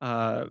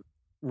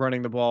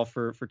 running the ball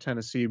for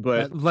Tennessee,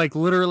 but like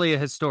literally a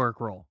historic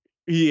role.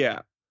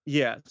 Yeah.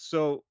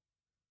 So,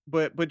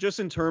 but just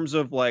in terms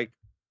of like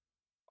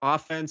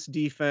offense,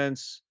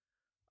 defense,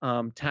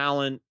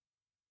 talent,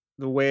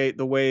 the way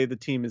the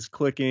team is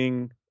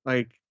clicking,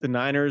 like the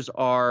Niners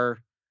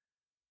are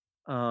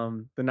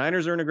in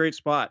a great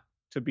spot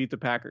to beat the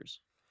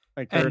Packers.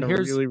 Like they're in a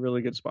really,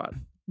 really good spot.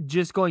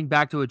 Just going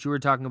back to what you were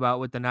talking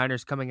about with the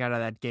Niners coming out of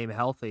that game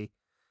healthy.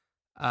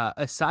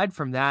 Aside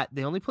from that,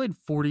 they only played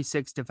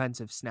 46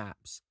 defensive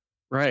snaps.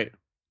 Right.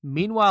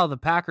 Meanwhile, the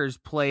Packers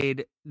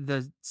played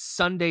the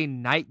Sunday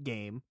night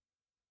game,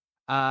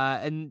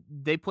 and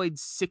they played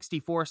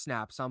 64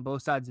 snaps on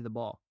both sides of the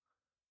ball.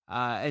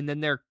 And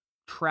then they're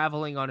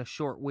traveling on a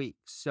short week.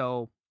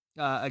 So,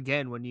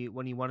 again, when you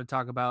want to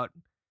talk about,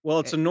 well,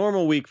 it's a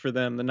normal week for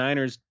them. The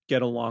Niners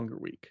get a longer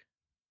week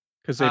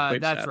because they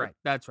played Saturday.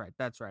 That's right.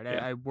 Yeah.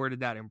 I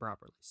worded that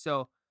improperly.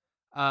 So,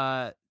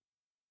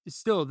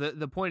 still,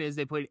 the point is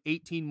they played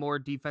 18 more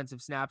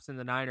defensive snaps than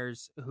the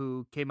Niners,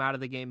 who came out of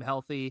the game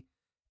healthy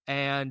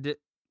and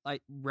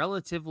like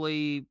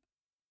relatively,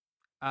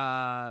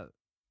 I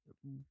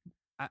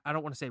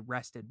don't want to say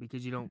rested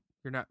because you're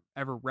not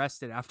ever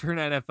rested after an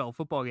NFL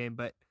football game,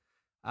 but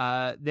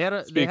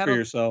Speak for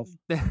yourself.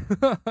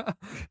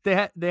 They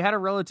had a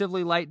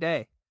relatively light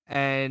day,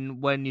 and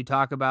when you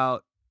talk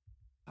about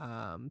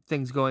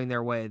things going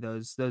their way,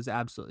 those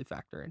absolutely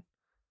factor in.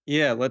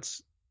 Yeah,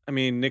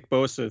 Nick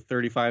Bosa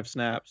 35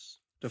 snaps.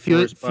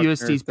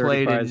 Fewest he's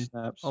played in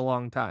snaps. A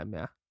long time.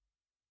 Yeah.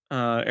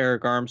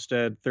 Eric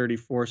Armstead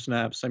 34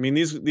 snaps. I mean,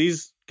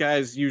 these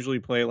guys usually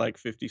play like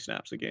 50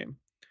 snaps a game.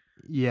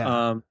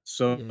 Yeah.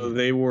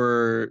 It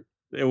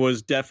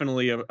was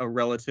definitely a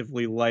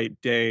relatively light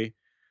day.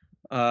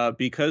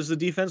 Because the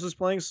defense was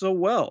playing so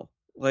well.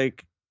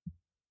 Like,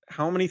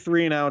 how many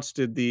 3-and-outs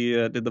did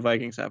the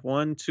Vikings have?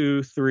 1,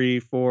 2, 3,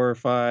 4,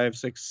 5,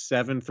 6,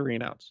 7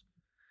 3-and-outs.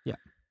 Yeah.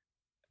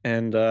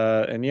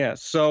 And yeah.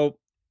 So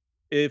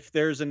if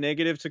there's a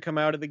negative to come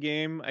out of the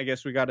game, I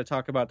guess we got to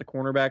talk about the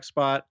cornerback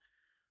spot.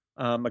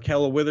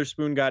 Mikella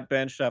Witherspoon got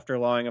benched after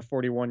allowing a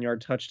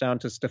 41-yard touchdown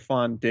to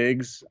Stephon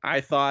Diggs.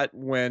 I thought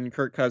when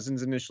Kirk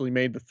Cousins initially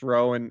made the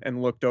throw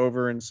and looked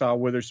over and saw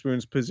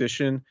Witherspoon's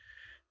position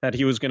that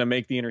he was going to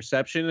make the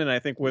interception, and I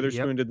think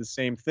Witherspoon did the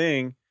same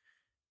thing.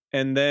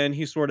 And then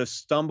he sort of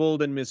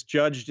stumbled and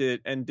misjudged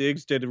it, and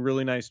Diggs did a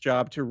really nice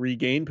job to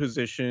regain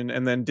position,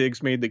 and then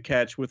Diggs made the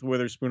catch with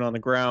Witherspoon on the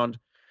ground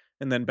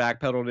and then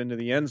backpedaled into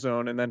the end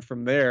zone. And then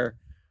from there,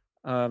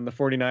 the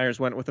 49ers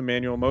went with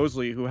Emmanuel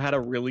Moseley, who had a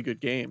really good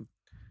game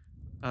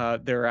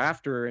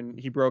thereafter, and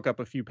he broke up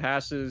a few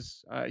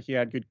passes. He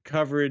had good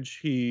coverage.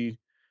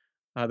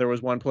 There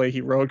was one play he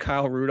rode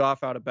Kyle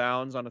Rudolph out of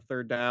bounds on a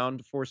third down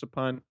to force a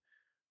punt.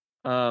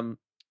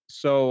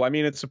 So, I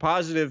mean, it's a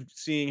positive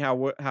seeing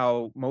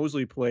how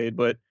Moseley played,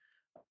 but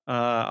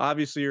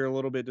obviously you're a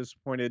little bit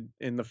disappointed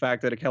in the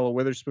fact that Akella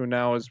Witherspoon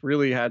now has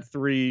really had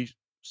 3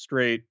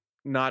 straight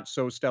not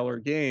so stellar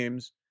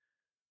games.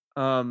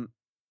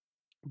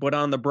 But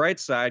on the bright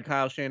side,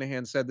 Kyle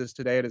Shanahan said this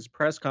today at his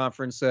press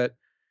conference that,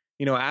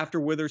 after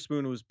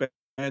Witherspoon was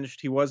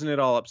benched, he wasn't at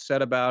all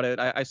upset about it.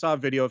 I saw a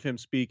video of him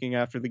speaking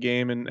after the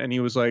game, and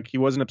he was like, he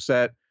wasn't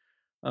upset.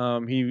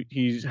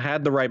 He's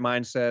had the right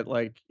mindset,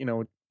 like,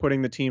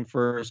 putting the team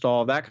first,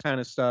 all that kind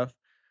of stuff.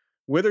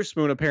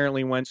 Witherspoon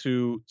apparently went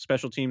to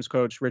special teams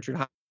coach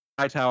Richard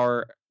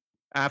Hightower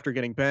after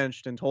getting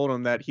benched and told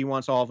him that he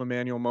wants all of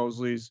Emmanuel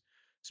Moseley's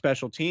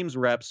special teams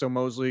reps so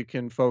Moseley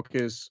can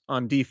focus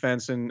on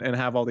defense and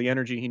have all the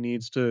energy he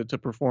needs to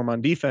perform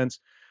on defense,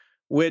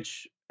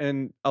 which,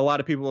 and a lot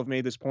of people have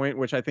made this point,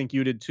 which I think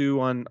you did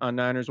too on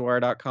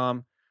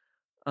NinersWire.com,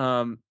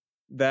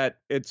 that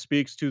it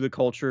speaks to the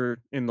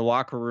culture in the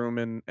locker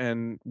room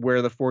and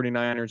where the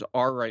 49ers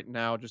are right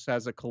now, just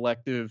as a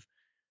collective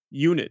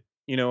unit,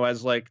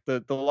 as like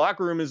the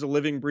locker room is a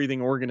living,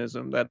 breathing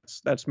organism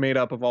that's made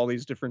up of all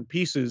these different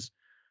pieces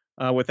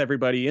with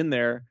everybody in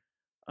there.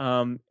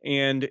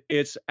 And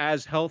it's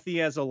as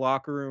healthy as a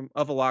locker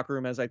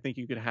room as I think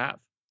you could have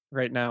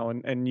right now.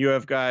 And you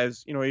have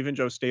guys, even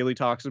Joe Staley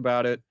talks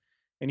about it,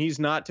 and he's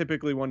not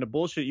typically one to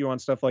bullshit you on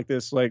stuff like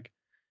this. Like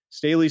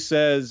Staley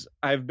says,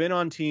 I've been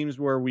on teams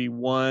where we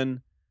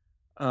won,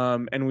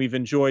 and we've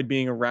enjoyed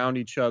being around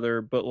each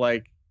other, but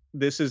like,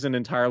 this is an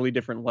entirely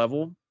different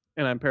level.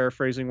 And I'm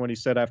paraphrasing what he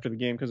said after the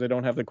game because I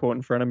don't have the quote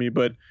in front of me,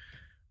 but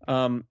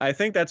I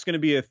think that's going to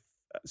be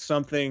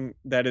something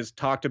that is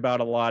talked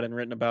about a lot and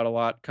written about a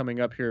lot coming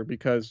up here,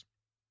 because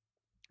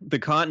the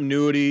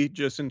continuity,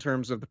 just in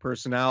terms of the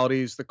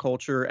personalities, the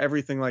culture,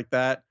 everything like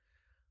that,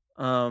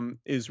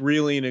 is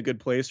really in a good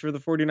place for the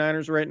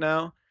 49ers right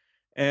now.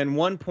 And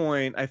one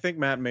point, I think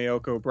Matt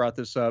Mayoko brought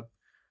this up,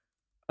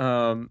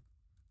 that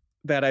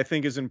I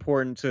think is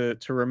important to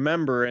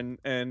remember.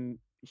 And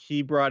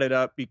he brought it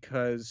up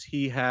because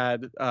he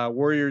had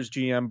Warriors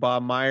GM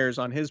Bob Myers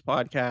on his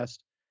podcast.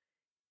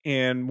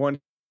 And one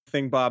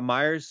thing Bob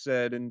Myers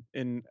said,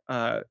 in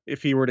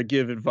if he were to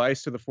give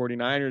advice to the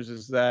 49ers,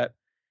 is that,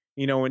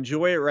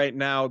 enjoy it right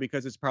now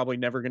because it's probably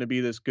never going to be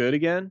this good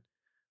again.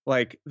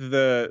 Like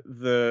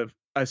the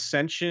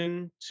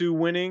ascension to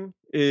winning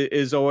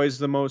is always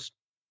the most,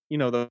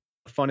 the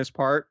funnest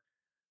part.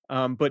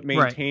 But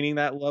maintaining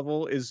that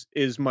level is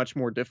much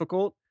more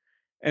difficult.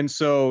 And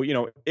so,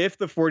 if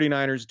the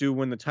 49ers do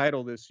win the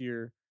title this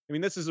year, I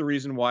mean, this is the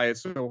reason why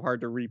it's so hard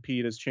to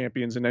repeat as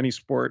champions in any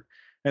sport.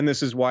 And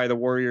this is why the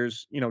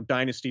Warriors,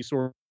 dynasty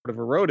sort of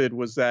eroded,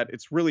 was that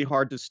it's really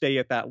hard to stay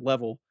at that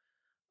level.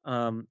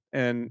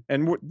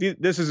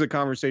 This is a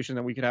conversation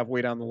that we could have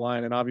way down the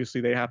line. And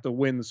obviously they have to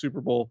win the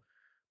Super Bowl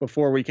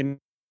before we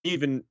can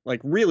even like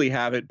really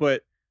have it.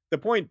 But the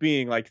point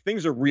being, like,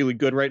 things are really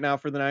good right now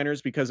for the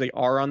Niners because they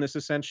are on this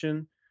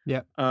ascension.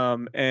 Yeah.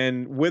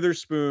 And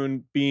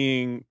Witherspoon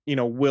being,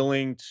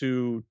 willing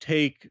to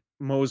take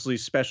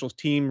Moseley's special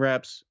team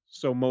reps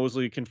so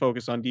Moseley can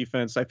focus on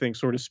defense, I think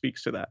sort of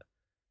speaks to that.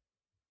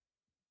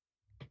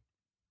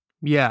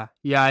 Yeah,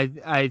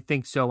 I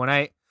think so. When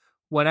I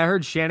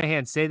heard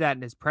Shanahan say that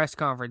in his press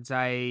conference,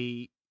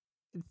 I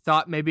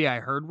thought maybe I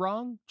heard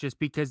wrong, just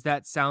because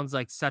that sounds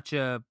like such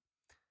a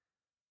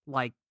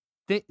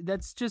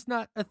that's just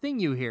not a thing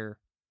you hear.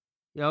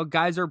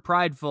 Guys are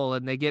prideful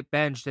and they get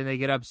benched and they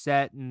get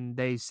upset and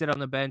they sit on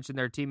the bench and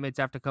their teammates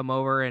have to come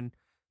over and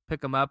pick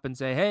them up and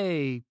say,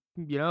 "Hey,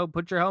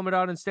 put your helmet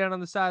on and stand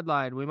on the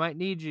sideline. We might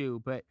need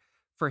you." But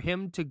for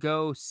him to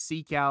go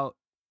seek out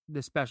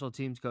the special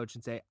teams coach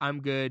and say,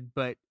 "I'm good,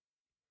 but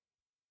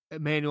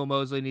Emmanuel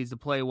Moseley needs to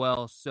play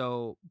well,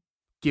 so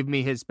give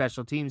me his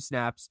special team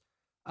snaps."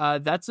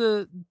 That's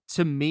a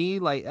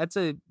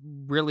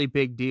really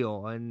big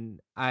deal. And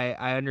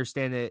I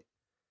understand that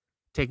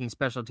taking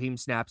special team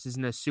snaps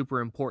isn't a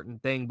super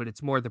important thing, but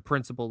it's more the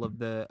principle of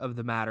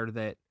the matter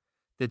that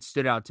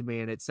stood out to me.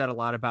 And it said a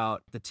lot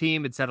about the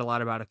team. It said a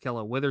lot about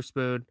Akella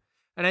Witherspoon.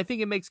 And I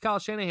think it makes Kyle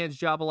Shanahan's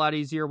job a lot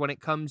easier when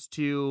it comes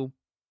to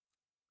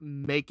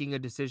making a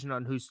decision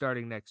on who's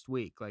starting next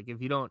week. Like,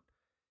 if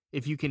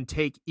you can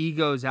take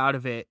egos out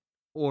of it,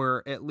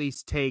 or at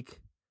least if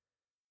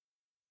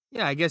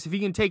you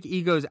can take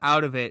egos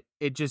out of it,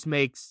 it just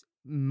makes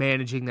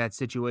managing that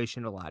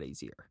situation a lot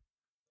easier.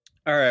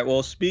 All right.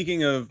 Well,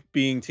 speaking of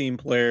being team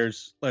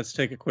players, let's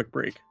take a quick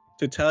break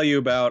to tell you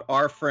about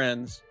our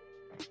friends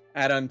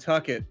at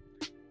Untuck It.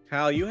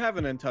 Hal, you have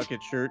an Untuck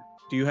It shirt.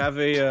 Do you have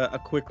a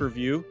quick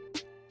review?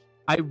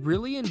 I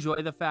really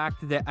enjoy the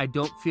fact that I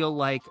don't feel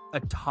like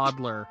a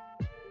toddler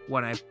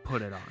when I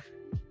put it on.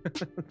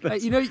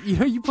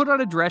 You put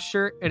on a dress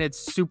shirt and it's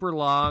super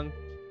long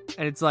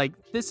and it's like,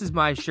 this is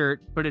my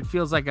shirt, but it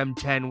feels like I'm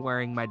 10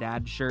 wearing my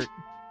dad's shirt.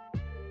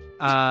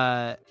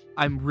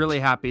 I'm really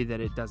happy that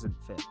it doesn't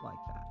fit like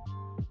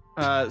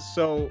that.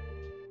 So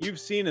you've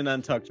seen an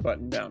untucked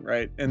button down,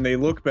 right? And they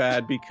look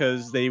bad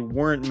because they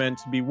weren't meant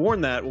to be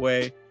worn that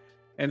way.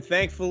 And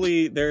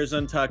thankfully, there's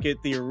Untuck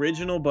It, the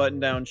original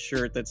button-down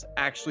shirt that's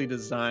actually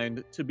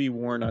designed to be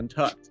worn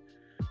untucked.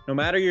 No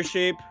matter your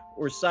shape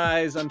or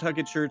size, Untuck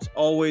It shirts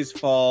always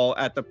fall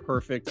at the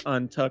perfect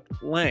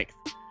untucked length.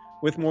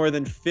 With more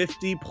than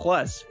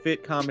 50-plus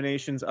fit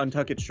combinations,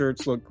 Untuck It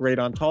shirts look great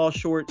on tall,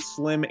 short,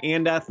 slim,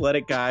 and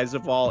athletic guys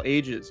of all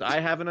ages.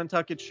 I have an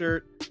Untuck It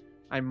shirt.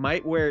 I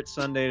might wear it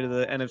Sunday to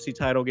the NFC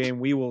title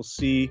game. We will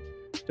see.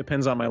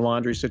 Depends on my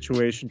laundry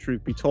situation,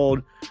 truth be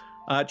told.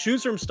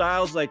 Choose from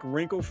styles like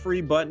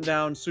wrinkle-free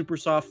button-down, super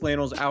soft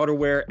flannels,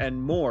 outerwear,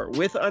 and more.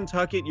 With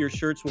Untuck It, your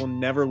shirts will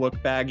never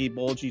look baggy,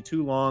 bulgy,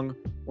 too long,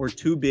 or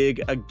too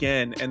big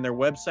again. And their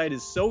website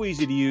is so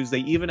easy to use, they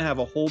even have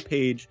a whole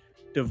page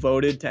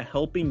devoted to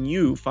helping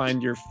you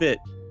find your fit.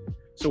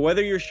 So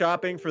whether you're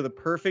shopping for the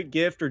perfect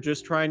gift or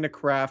just trying to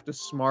craft a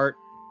smart,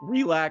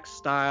 relaxed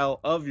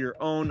style of your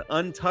own,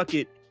 Untuck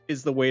It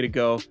is the way to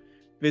go.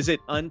 Visit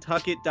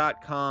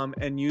untuckit.com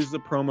and use the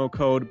promo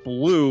code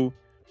BLUE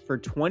for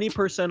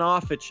 20%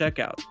 off at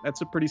checkout.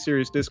 That's a pretty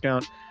serious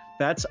discount.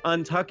 That's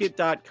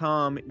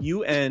untuckit.com,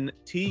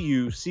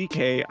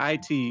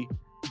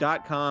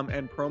 untuckit.com,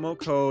 and promo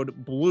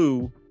code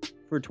BLUE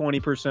for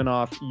 20%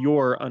 off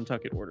your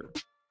Untuck It order.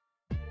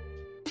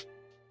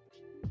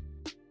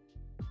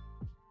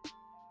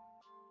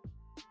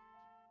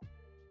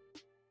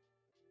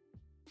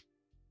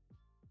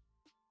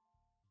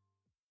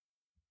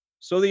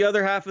 So the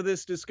other half of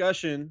this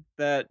discussion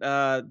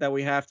that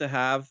we have to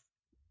have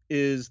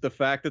is the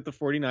fact that the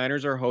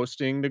 49ers are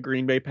hosting the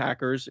Green Bay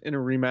Packers in a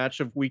rematch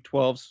of Week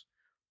 12's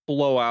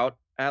blowout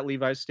at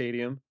Levi's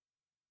Stadium.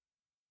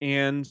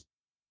 And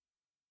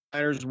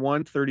Niners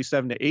won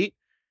 37-8.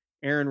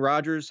 Aaron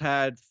Rodgers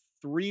had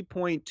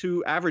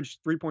averaged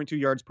 3.2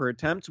 yards per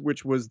attempt,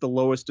 which was the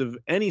lowest of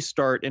any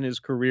start in his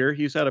career.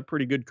 He's had a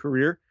pretty good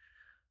career.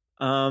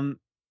 And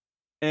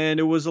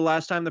it was the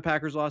last time the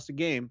Packers lost a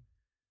game.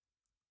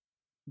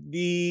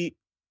 The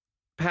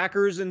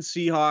Packers and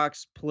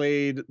Seahawks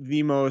played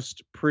the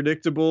most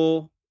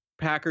predictable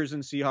Packers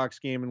and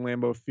Seahawks game in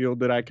Lambeau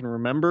Field that I can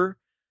remember.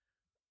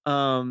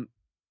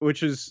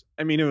 Which is,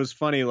 I mean, it was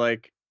funny.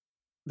 Like,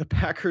 the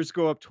Packers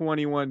go up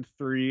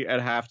 21-3 at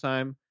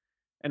halftime.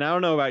 And I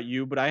don't know about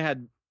you, but I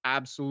had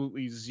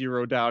absolutely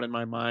zero doubt in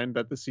my mind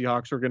that the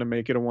Seahawks were going to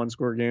make it a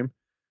one-score game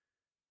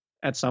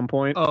at some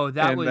point. Oh,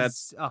 that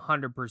was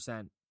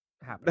 100%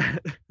 happening.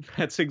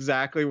 That's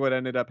exactly what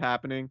ended up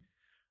happening.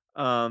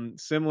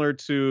 Similar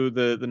to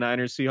the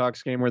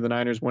Niners-Seahawks game where the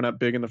Niners went up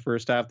big in the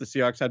first half. The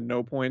Seahawks had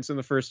no points in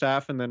the first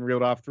half and then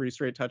reeled off 3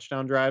 straight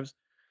touchdown drives.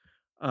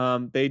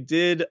 They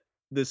did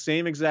the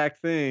same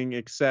exact thing,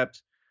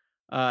 except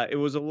it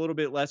was a little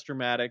bit less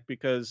dramatic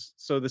because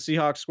the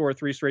Seahawks score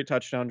 3 straight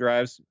touchdown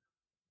drives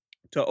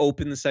to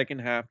open the second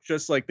half,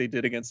 just like they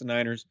did against the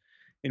Niners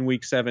in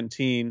Week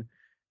 17.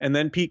 And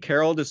then Pete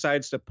Carroll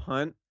decides to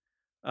punt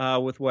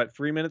with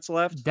 3 minutes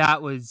left?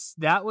 That was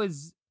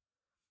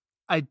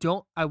I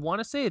want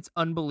to say it's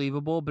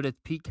unbelievable, but it's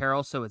Pete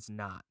Carroll, so it's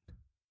not.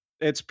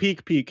 It's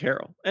peak Pete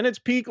Carroll. And it's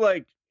peak,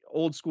 like,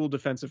 old school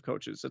defensive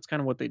coaches. That's kind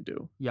of what they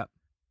do. Yep.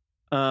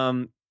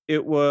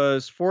 It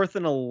was 4th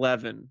and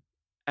 11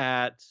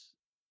 at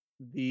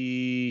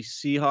the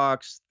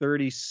Seahawks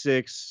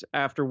 36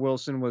 after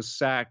Wilson was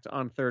sacked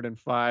on 3rd and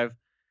 5.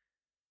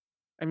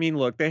 I mean,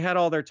 look, they had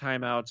all their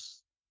timeouts,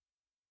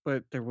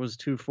 but there was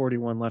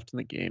 2:41 left in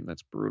the game.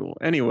 That's brutal.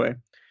 Anyway,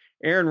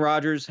 Aaron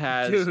Rodgers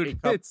has... Dude,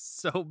 it's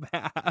so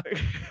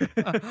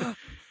bad.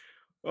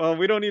 Well,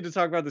 we don't need to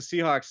talk about the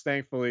Seahawks,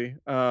 thankfully.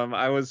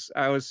 I was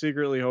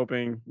secretly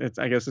hoping,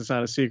 I guess it's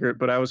not a secret,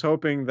 but I was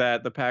hoping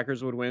that the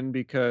Packers would win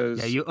because...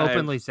 Yeah, you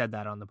openly said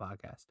that on the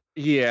podcast.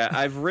 Yeah,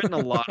 I've written a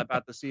lot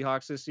about the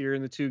Seahawks this year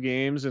in the 2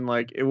 games, and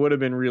like it would have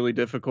been really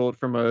difficult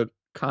from a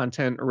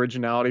content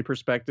originality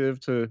perspective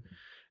to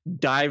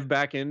dive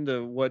back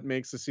into what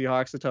makes the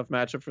Seahawks a tough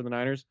matchup for the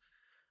Niners.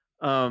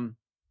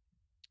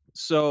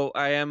 So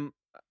I am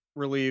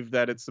relieved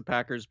that it's the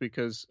Packers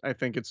because I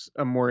think it's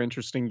a more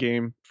interesting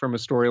game from a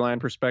storyline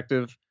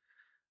perspective.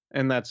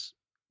 And that's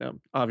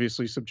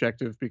obviously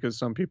subjective because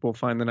some people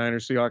find the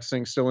Niners Seahawks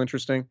thing still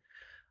interesting.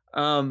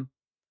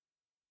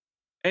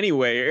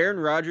 Anyway, Aaron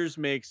Rodgers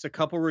makes a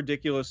couple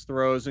ridiculous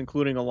throws,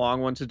 including a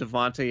long one to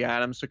Devontae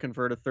Adams to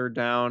convert a 3rd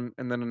down,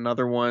 and then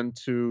another one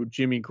to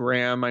Jimmy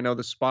Graham. I know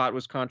the spot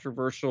was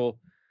controversial,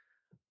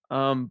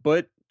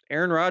 but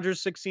Aaron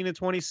Rodgers,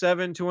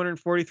 16-27,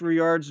 243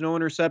 yards, no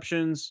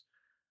interceptions.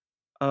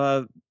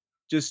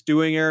 just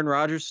doing Aaron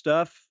Rodgers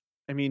stuff.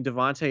 I mean,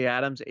 Devontae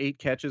Adams, 8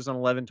 catches on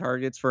 11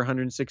 targets for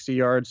 160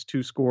 yards,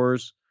 2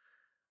 scores.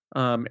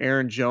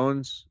 Aaron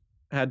Jones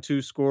had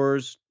 2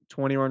 scores,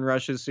 21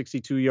 rushes,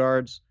 62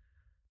 yards.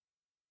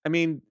 I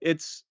mean,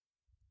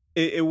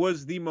 it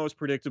was the most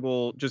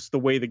predictable, just the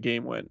way the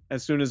game went.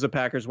 As soon as the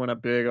Packers went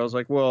up big, I was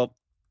like, well,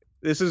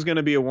 this is going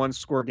to be a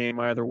 1-score game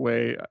either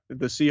way.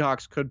 The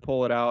Seahawks could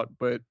pull it out,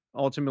 but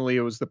ultimately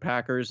it was the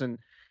Packers. And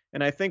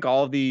I think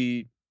all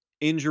the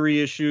injury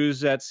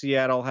issues that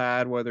Seattle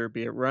had, whether it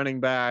be at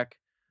running back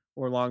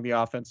or along the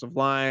offensive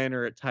line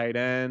or at tight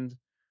end,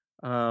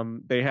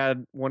 they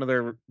had one of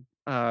their,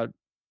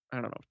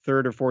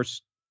 third or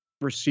fourth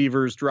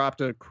receivers dropped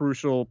a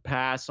crucial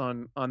pass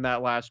on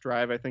that last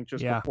drive, I think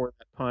just before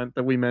that punt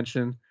that we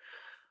mentioned.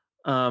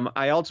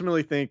 I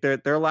ultimately think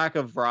that their lack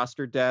of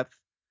roster depth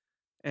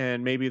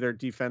and maybe their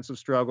defensive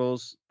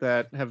struggles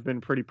that have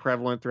been pretty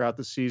prevalent throughout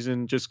the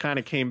season just kind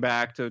of came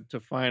back to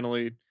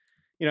finally,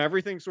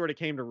 everything sort of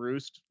came to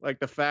roost. Like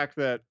the fact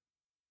that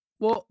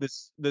the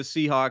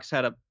Seahawks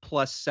had a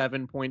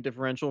 +7 point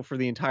differential for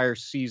the entire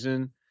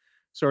season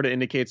sort of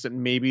indicates that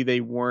maybe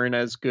they weren't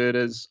as good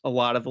as a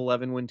lot of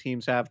 11-win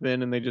teams have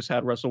been, and they just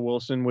had Russell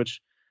Wilson,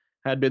 which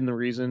had been the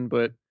reason.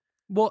 But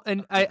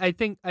and I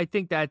think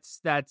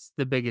that's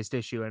the biggest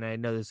issue. And I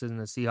know this isn't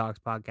a Seahawks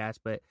podcast,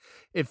 but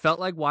it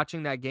felt like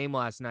watching that game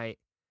last night,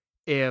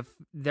 if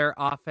their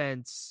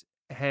offense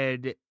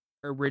had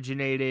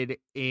originated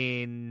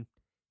in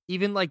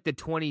even like the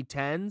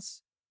 2010s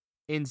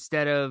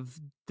instead of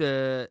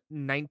the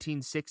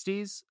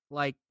 1960s,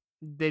 like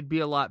they'd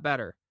be a lot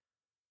better.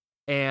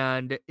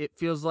 And it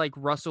feels like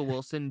Russell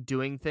Wilson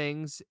doing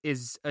things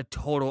is a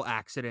total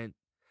accident.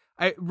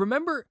 I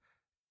remember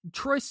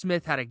Troy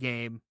Smith had a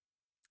game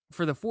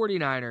for the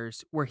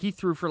 49ers where he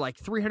threw for like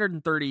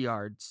 330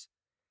 yards.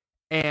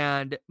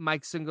 And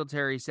Mike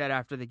Singletary said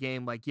after the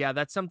game, like, yeah,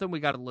 that's something we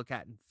got to look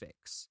at and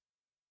fix.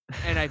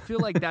 And I feel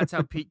like that's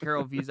how Pete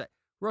Carroll views it.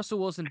 Russell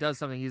Wilson does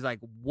something. He's like,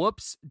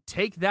 whoops,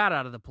 take that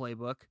out of the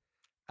playbook.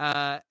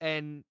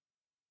 And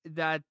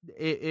that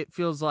it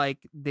feels like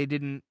they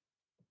didn't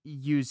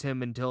use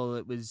him until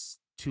it was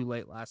too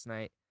late last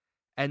night.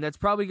 And that's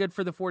probably good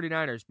for the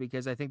 49ers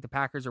because I think the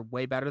Packers are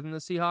way better than the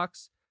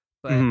Seahawks.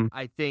 But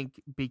I think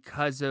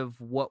because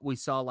of what we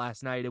saw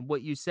last night and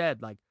what you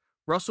said, like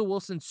Russell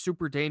Wilson's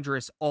super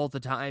dangerous all the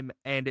time,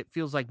 and it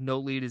feels like no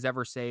lead is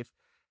ever safe.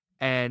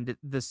 And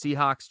the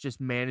Seahawks just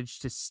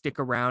managed to stick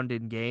around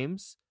in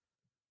games.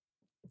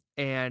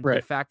 And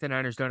the fact the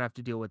Niners don't have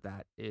to deal with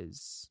that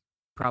is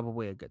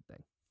probably a good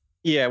thing.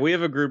 Yeah, we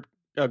have a group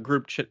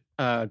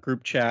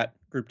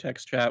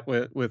text chat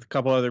with a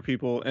couple other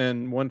people,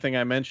 and one thing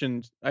I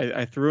mentioned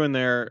I threw in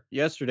there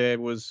yesterday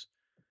was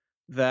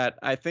that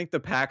I think the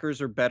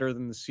Packers are better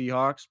than the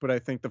Seahawks, but I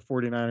think the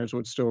 49ers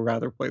would still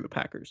rather play the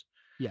Packers.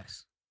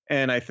 Yes.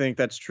 And I think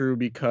that's true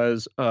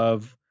because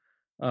of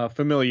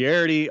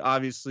familiarity.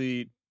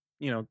 Obviously,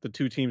 the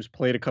two teams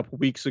played a couple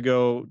weeks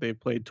ago. They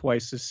played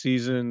twice this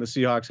season. The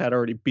Seahawks had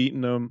already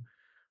beaten them.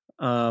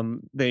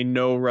 They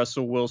know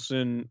Russell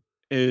Wilson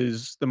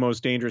is the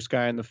most dangerous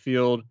guy in the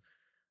field.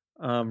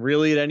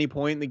 Really, at any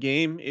point in the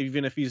game,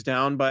 even if he's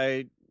down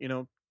by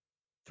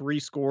 3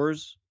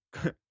 scores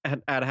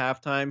at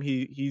halftime,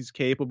 he's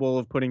capable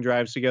of putting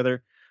drives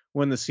together.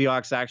 When the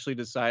Seahawks actually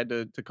decide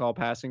to call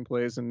passing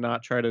plays and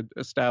not try to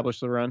establish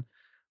the run,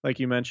 like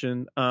you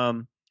mentioned.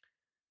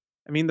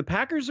 I mean, the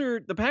Packers are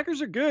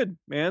good,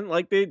 man.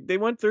 Like they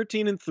went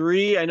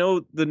 13-3. I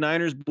know the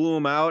Niners blew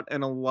them out,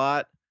 and a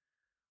lot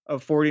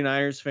of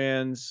 49ers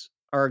fans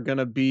are going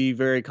to be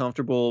very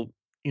comfortable,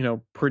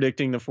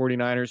 predicting the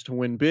 49ers to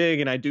win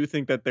big. And I do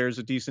think that there's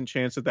a decent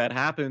chance that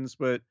happens,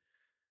 but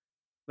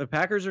the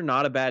Packers are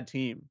not a bad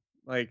team.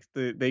 Like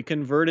they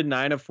converted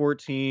 9 of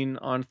 14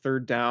 on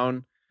third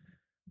down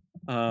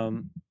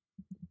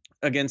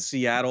against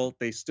Seattle.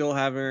 They still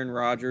have Aaron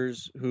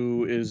Rodgers,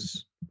 who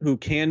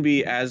can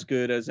be as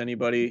good as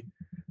anybody.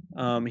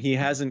 He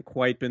hasn't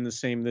quite been the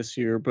same this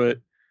year, but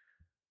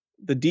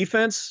the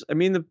defense, I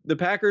mean, the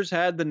Packers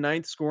had the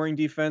 9th scoring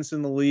defense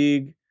in the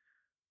league.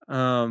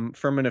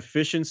 From an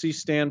efficiency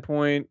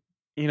standpoint,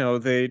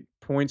 they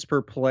points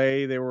per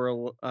play, they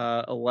were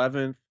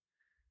 11th.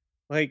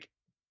 Like,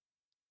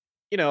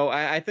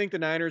 I think the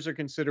Niners are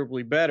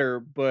considerably better,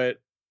 but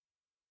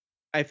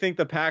I think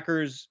the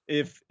Packers,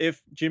 if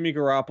Jimmy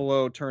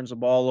Garoppolo turns the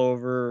ball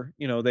over,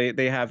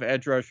 they have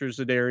edge rushers,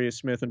 Zadarius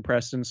Smith and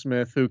Preston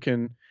Smith, who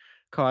can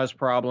cause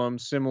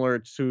problems similar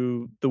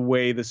to the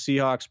way the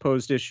Seahawks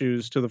posed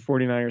issues to the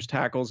 49ers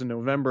tackles in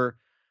November.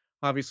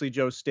 Obviously,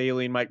 Joe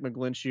Staley and Mike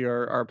McGlinchey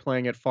are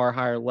playing at far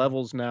higher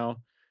levels now.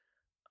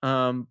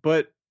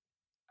 But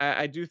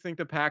I do think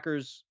the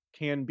Packers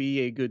can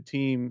be a good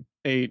team,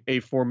 a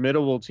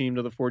formidable team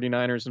to the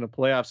 49ers in a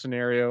playoff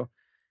scenario.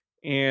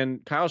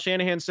 And Kyle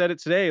Shanahan said it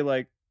today,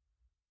 like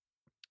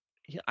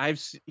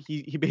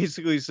he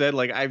basically said,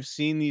 like, I've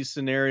seen these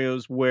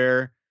scenarios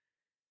where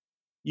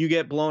you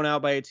get blown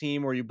out by a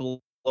team or you blow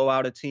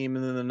out a team,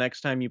 and then the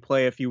next time you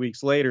play a few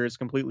weeks later, it's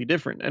completely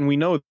different. And we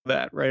know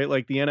that, right?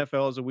 Like the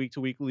NFL is a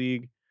week-to-week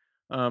league.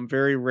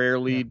 Very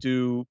rarely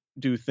do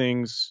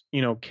things,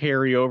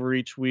 carry over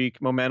each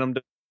week. Momentum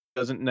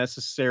doesn't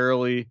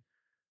necessarily,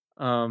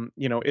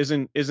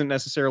 isn't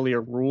necessarily a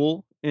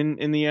rule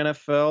in the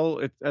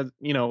NFL. It's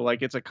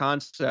like it's a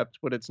concept,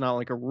 but it's not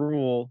like a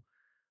rule.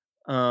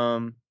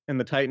 And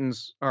the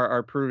Titans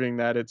are proving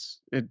that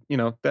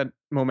that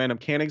momentum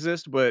can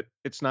exist, but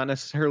it's not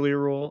necessarily a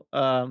rule.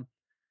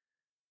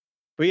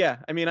 But yeah,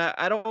 I mean,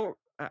 I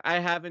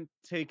haven't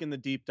taken the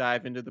deep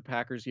dive into the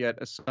Packers yet,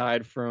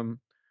 aside from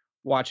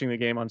watching the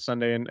game on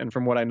Sunday and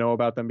from what I know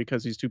about them,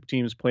 because these two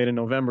teams played in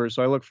November.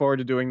 So I look forward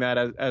to doing that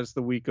as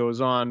the week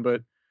goes on.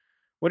 But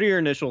what are your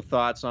initial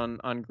thoughts on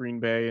Green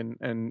Bay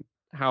and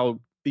how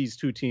these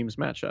two teams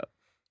match up?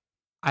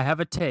 I have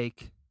a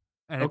take,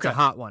 and it's a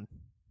hot one.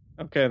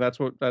 Okay, that's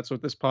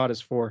what this pod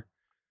is for.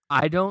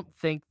 I don't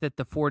think that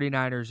the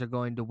 49ers are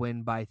going to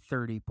win by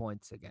 30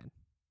 points again.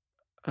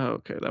 Oh,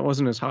 okay, that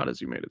wasn't as hot as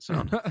you made it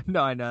sound.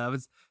 No, I know.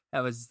 That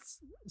was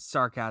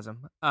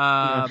sarcasm.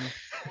 No,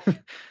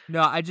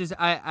 I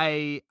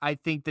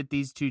think that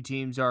these two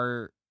teams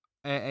are,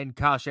 and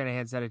Kyle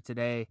Shanahan said it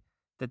today,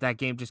 that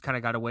game just kind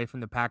of got away from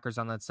the Packers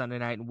on that Sunday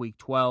night in Week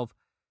 12.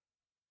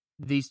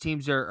 These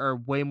teams are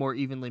way more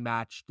evenly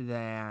matched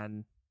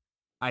than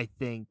I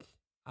think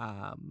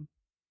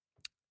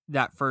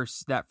that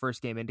first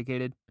game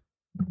indicated.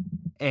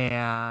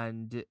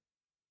 And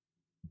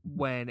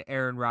when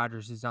Aaron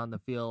Rodgers is on the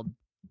field,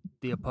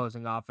 the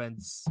opposing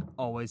offense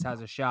always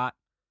has a shot.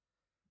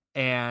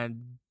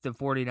 And the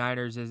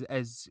 49ers,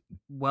 as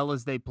well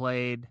as they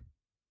played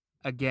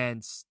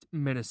against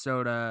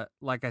Minnesota,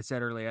 like I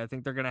said earlier, I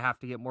think they're going to have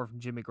to get more from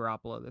Jimmy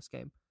Garoppolo this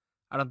game.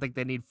 I don't think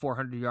they need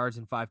 400 yards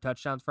and 5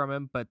 touchdowns from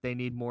him, but they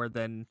need more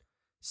than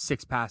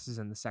 6 passes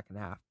in the second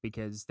half,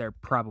 because they're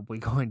probably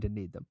going to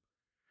need them.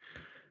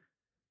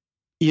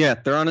 Yeah,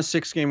 they're on a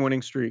 6-game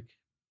winning streak.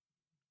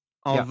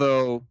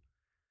 Although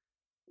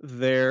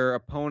their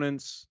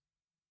opponents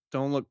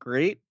don't look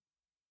great.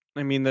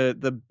 I mean,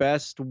 the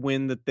best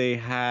win that they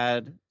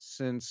had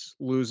since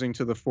losing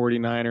to the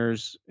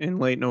 49ers in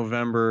late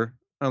November.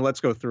 Let's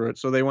go through it.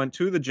 So they went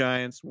to the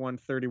Giants, won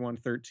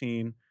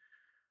 31-13.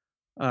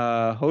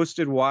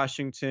 Hosted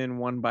Washington,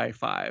 won by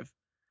 5.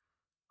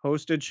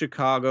 Hosted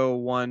Chicago,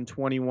 won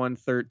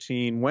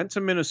 21-13. Went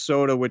to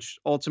Minnesota, which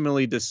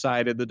ultimately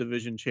decided the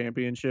division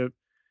championship.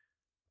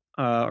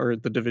 Or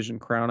the division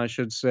crown, I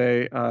should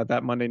say,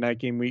 that Monday night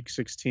game, Week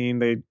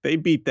 16. They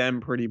beat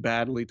them pretty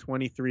badly,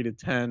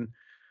 23-10.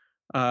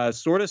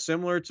 Sort of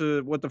similar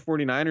to what the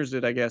 49ers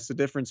did, I guess. The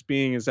difference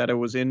being is that it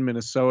was in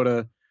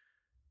Minnesota.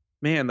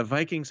 Man, the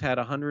Vikings had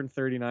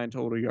 139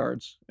 total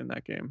yards in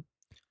that game.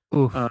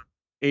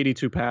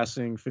 82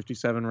 passing,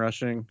 57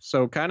 rushing.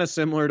 So kind of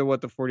similar to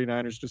what the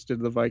 49ers just did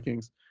to the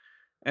Vikings.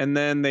 And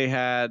then they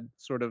had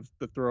sort of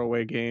the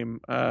throwaway game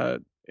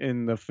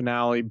in the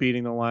finale,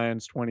 beating the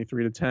Lions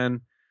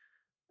 23-10.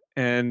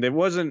 And it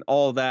wasn't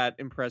all that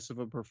impressive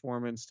a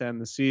performance to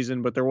end the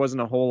season, but there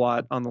wasn't a whole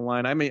lot on the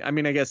line. I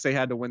mean, I guess they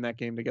had to win that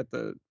game to get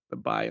the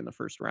bye in the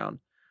first round.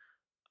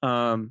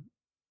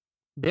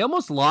 They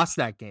almost lost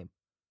that game.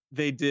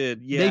 They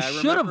did. Yeah, they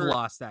should have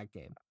lost that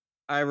game.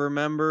 I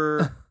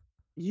remember.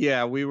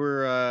 Yeah, we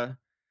were.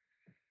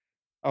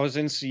 I was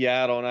in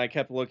Seattle, and I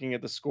kept looking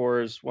at the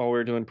scores while we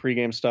were doing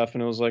pregame stuff,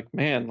 and it was like,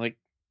 man, like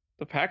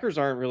the Packers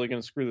aren't really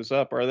going to screw this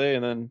up, are they?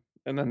 And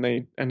then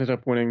they ended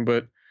up winning,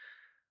 but.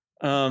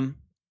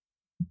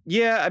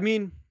 Yeah, I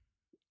mean,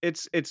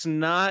 it's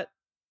not.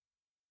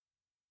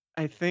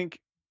 I think,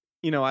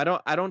 I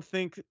don't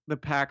think the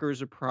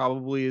Packers are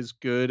probably as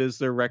good as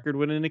their record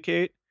would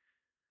indicate.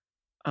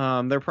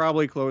 They're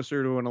probably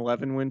closer to an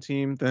 11-win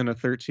team than a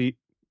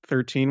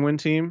 13-win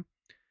team.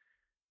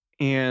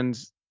 And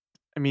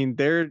I mean,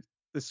 the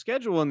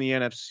schedule in the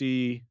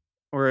NFC,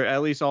 or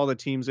at least all the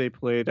teams they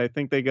played, I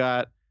think they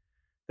got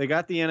the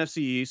NFC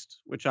East,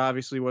 which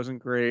obviously wasn't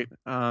great.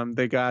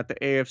 They got the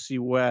AFC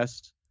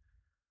West.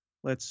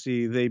 Let's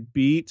see. They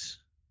beat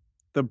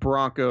the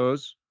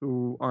Broncos,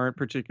 who aren't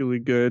particularly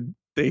good.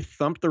 They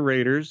thumped the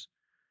Raiders.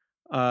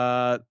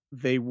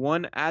 They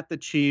won at the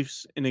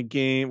Chiefs in a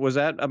game. Was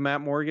that a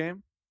Matt Moore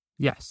game?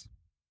 Yes.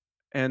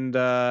 And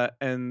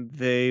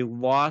they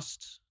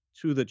lost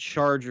to the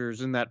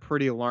Chargers in that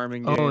pretty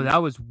alarming game. Oh,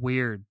 that was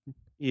weird.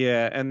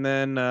 Yeah, and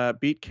then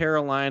beat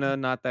Carolina,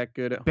 not that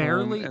good at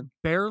home.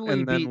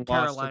 Barely beat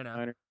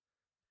Carolina.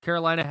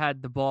 Carolina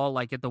had the ball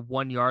like at the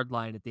 1-yard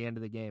line at the end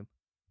of the game.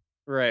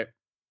 Right.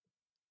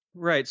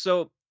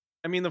 So,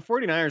 I mean, the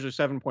 49ers are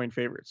 7-point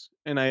favorites,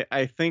 and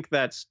I think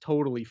that's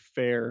totally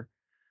fair.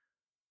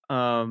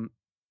 But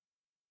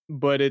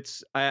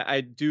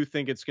I do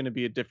think it's going to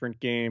be a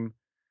different game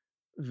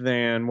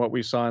than what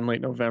we saw in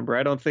late November.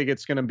 I don't think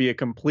it's going to be a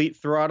complete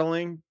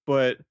throttling,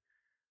 but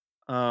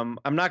I'm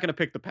not going to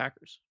pick the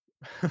Packers.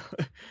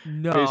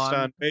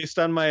 No, based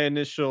on my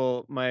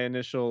initial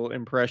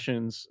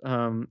impressions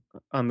on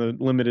the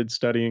limited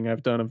studying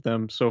I've done of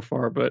them so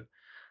far, but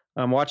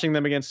watching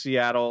them against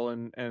Seattle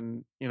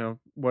and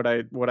what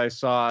I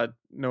saw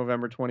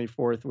November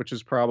 24th, which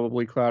is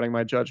probably clouding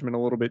my judgment a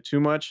little bit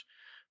too much,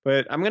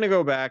 But I'm going to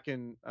go back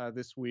and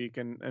this week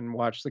and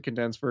watch the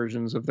condensed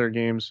versions of their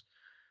games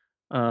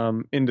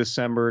in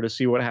December to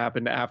see what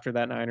happened after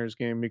that Niners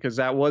game, because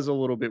that was a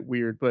little bit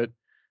weird. But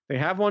they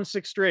have won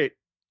 6 straight,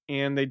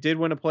 and they did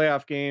win a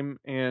playoff game,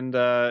 and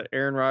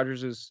Aaron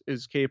Rodgers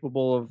is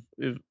capable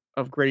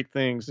of great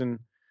things, and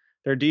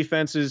their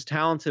defense is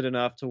talented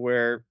enough to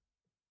where,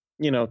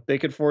 they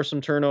could force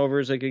some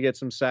turnovers, they could get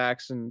some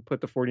sacks and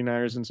put the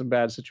 49ers in some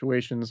bad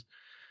situations.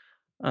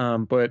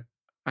 But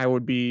I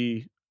would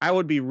be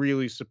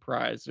really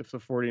surprised if the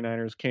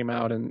 49ers came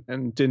out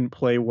and didn't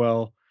play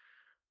well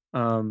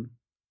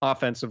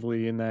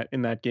offensively in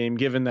that game,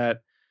 given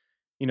that,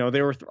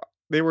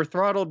 they were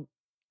throttled.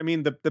 I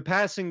mean, the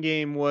passing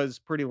game was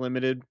pretty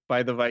limited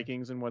by the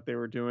Vikings and what they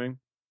were doing,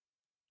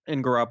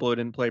 and Garoppolo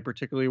didn't play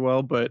particularly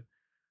well, but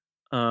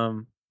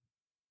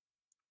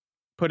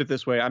put it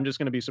this way, I'm just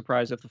going to be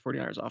surprised if the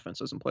 49ers offense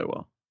doesn't play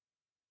well.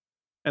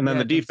 And then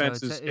the defense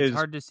so. It's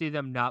hard to see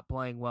them not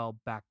playing well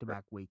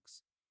back-to-back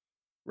weeks.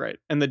 Right.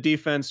 And the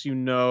defense,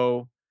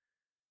 now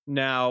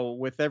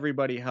with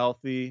everybody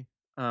healthy,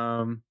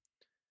 the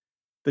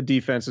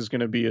defense is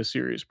going to be a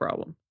serious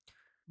problem.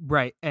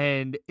 Right.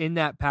 And in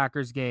that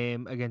Packers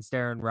game against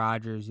Aaron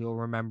Rodgers, you'll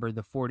remember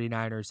the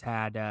 49ers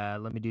had,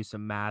 let me do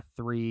some math,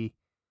 3,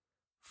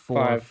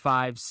 4,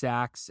 5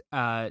 sacks.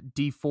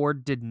 Dee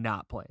Ford did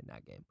not play in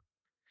that game.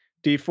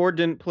 Dee Ford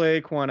didn't play.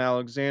 Quan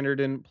Alexander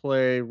didn't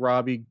play.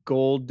 Robbie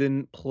Gould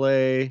didn't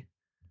play.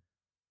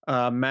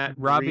 Matt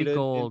Robbie Breida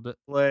Gould didn't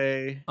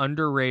play.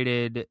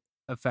 Underrated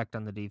effect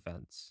on the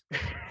defense.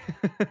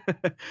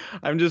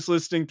 I'm just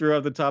listing through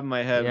off the top of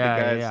my head the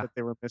guys yeah. that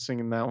they were missing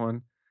in that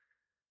one.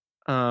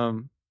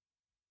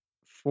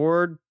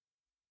 Ford,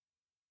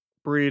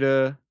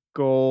 Breida,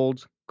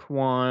 Gould,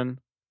 Quan,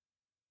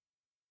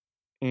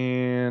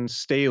 and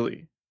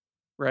Staley,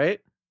 right?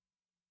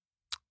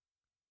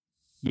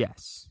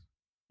 Yes.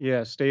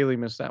 Yeah, Staley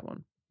missed that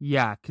one.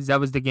 Yeah, because that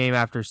was the game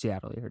after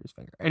Seattle. He hurt his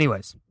finger.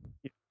 Anyways.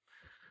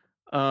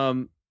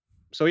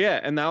 So yeah,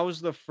 and that was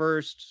the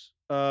first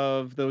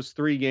of those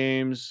 3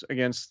 games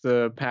against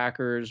the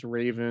Packers,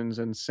 Ravens,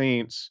 and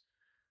Saints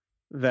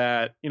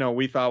that,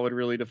 we thought would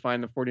really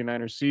define the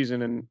 49ers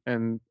season,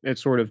 and it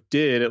sort of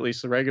did, at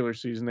least the regular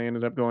season. They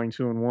ended up going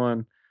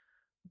 2-1.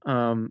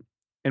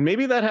 And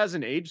maybe that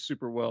hasn't aged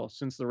super well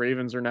since the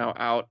Ravens are now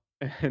out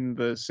and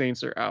the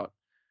Saints are out.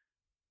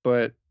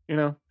 But,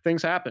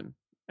 things happen.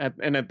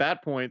 And at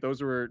that point,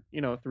 those were,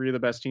 3 of the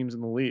best teams in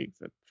the league,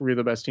 3 of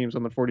the best teams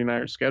on the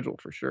 49ers schedule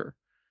for sure.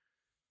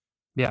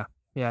 Yeah,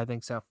 I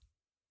think so.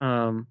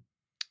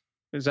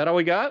 Is that all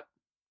we got?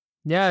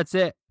 Yeah, that's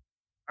it.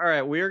 All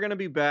right, we are going to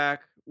be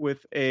back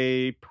with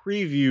a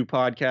preview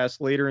podcast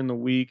later in the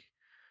week,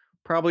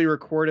 probably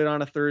recorded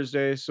on a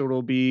Thursday, so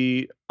it'll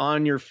be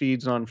on your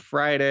feeds on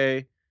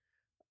Friday.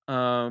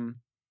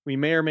 We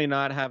may or may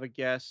not have a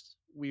guest.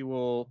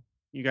 You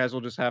guys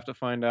will just have to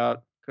find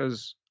out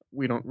because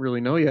we don't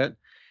really know yet.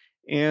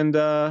 And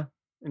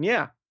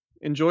yeah,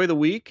 enjoy the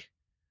week.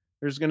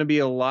 There's going to be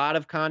a lot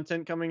of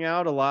content coming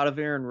out, a lot of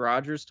Aaron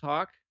Rodgers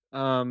talk.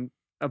 Apparently,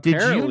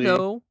 did you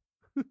know?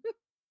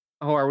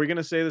 Oh, are we going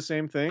to say the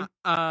same thing?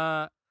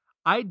 I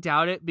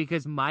doubt it,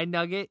 because my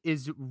nugget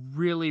is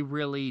really,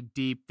 really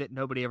deep that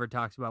nobody ever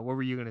talks about. What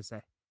were you going to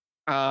say?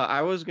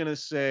 I was going to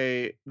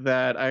say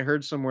that I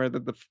heard somewhere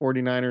that the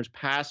 49ers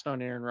passed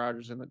on Aaron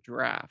Rodgers in the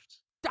draft.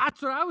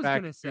 That's what I was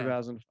going to say.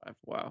 2005.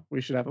 Wow.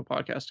 We should have a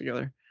podcast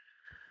together.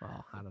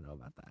 Well, I don't know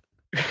about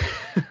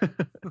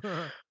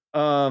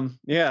that.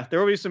 Yeah, there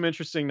will be some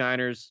interesting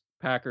Niners,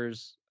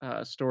 Packers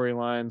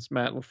storylines.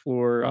 Matt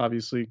LaFleur,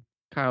 obviously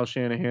Kyle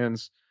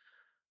Shanahan's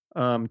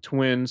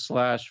twin /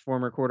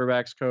 former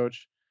quarterbacks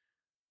coach.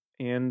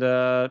 And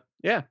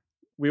yeah,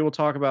 we will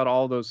talk about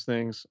all those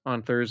things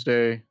on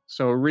Thursday.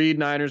 So read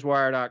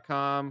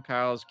NinersWire.com.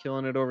 Kyle's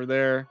killing it over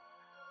there.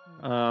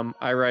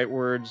 I write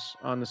words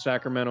on the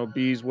Sacramento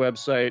Bees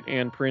website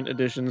and print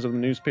editions of the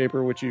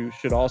newspaper, which you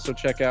should also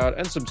check out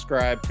and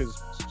subscribe,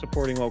 because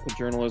supporting local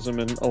journalism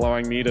and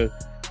allowing me to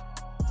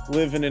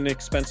live in an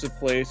expensive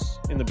place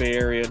in the Bay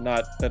Area.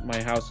 Not that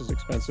my house is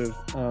expensive,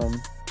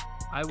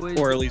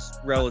 or at least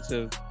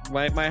relative.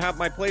 My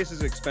place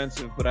is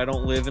expensive, but I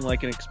don't live in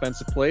like an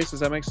expensive place. Does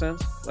that make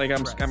sense? Like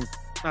I'm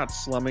not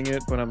slumming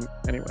it, but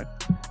anyway.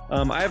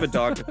 I have a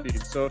dog to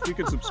feed, so if you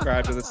could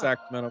subscribe to the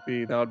Sacramento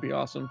Bee, that would be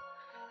awesome.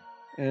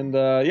 And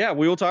yeah,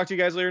 we will talk to you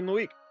guys later in the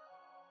week.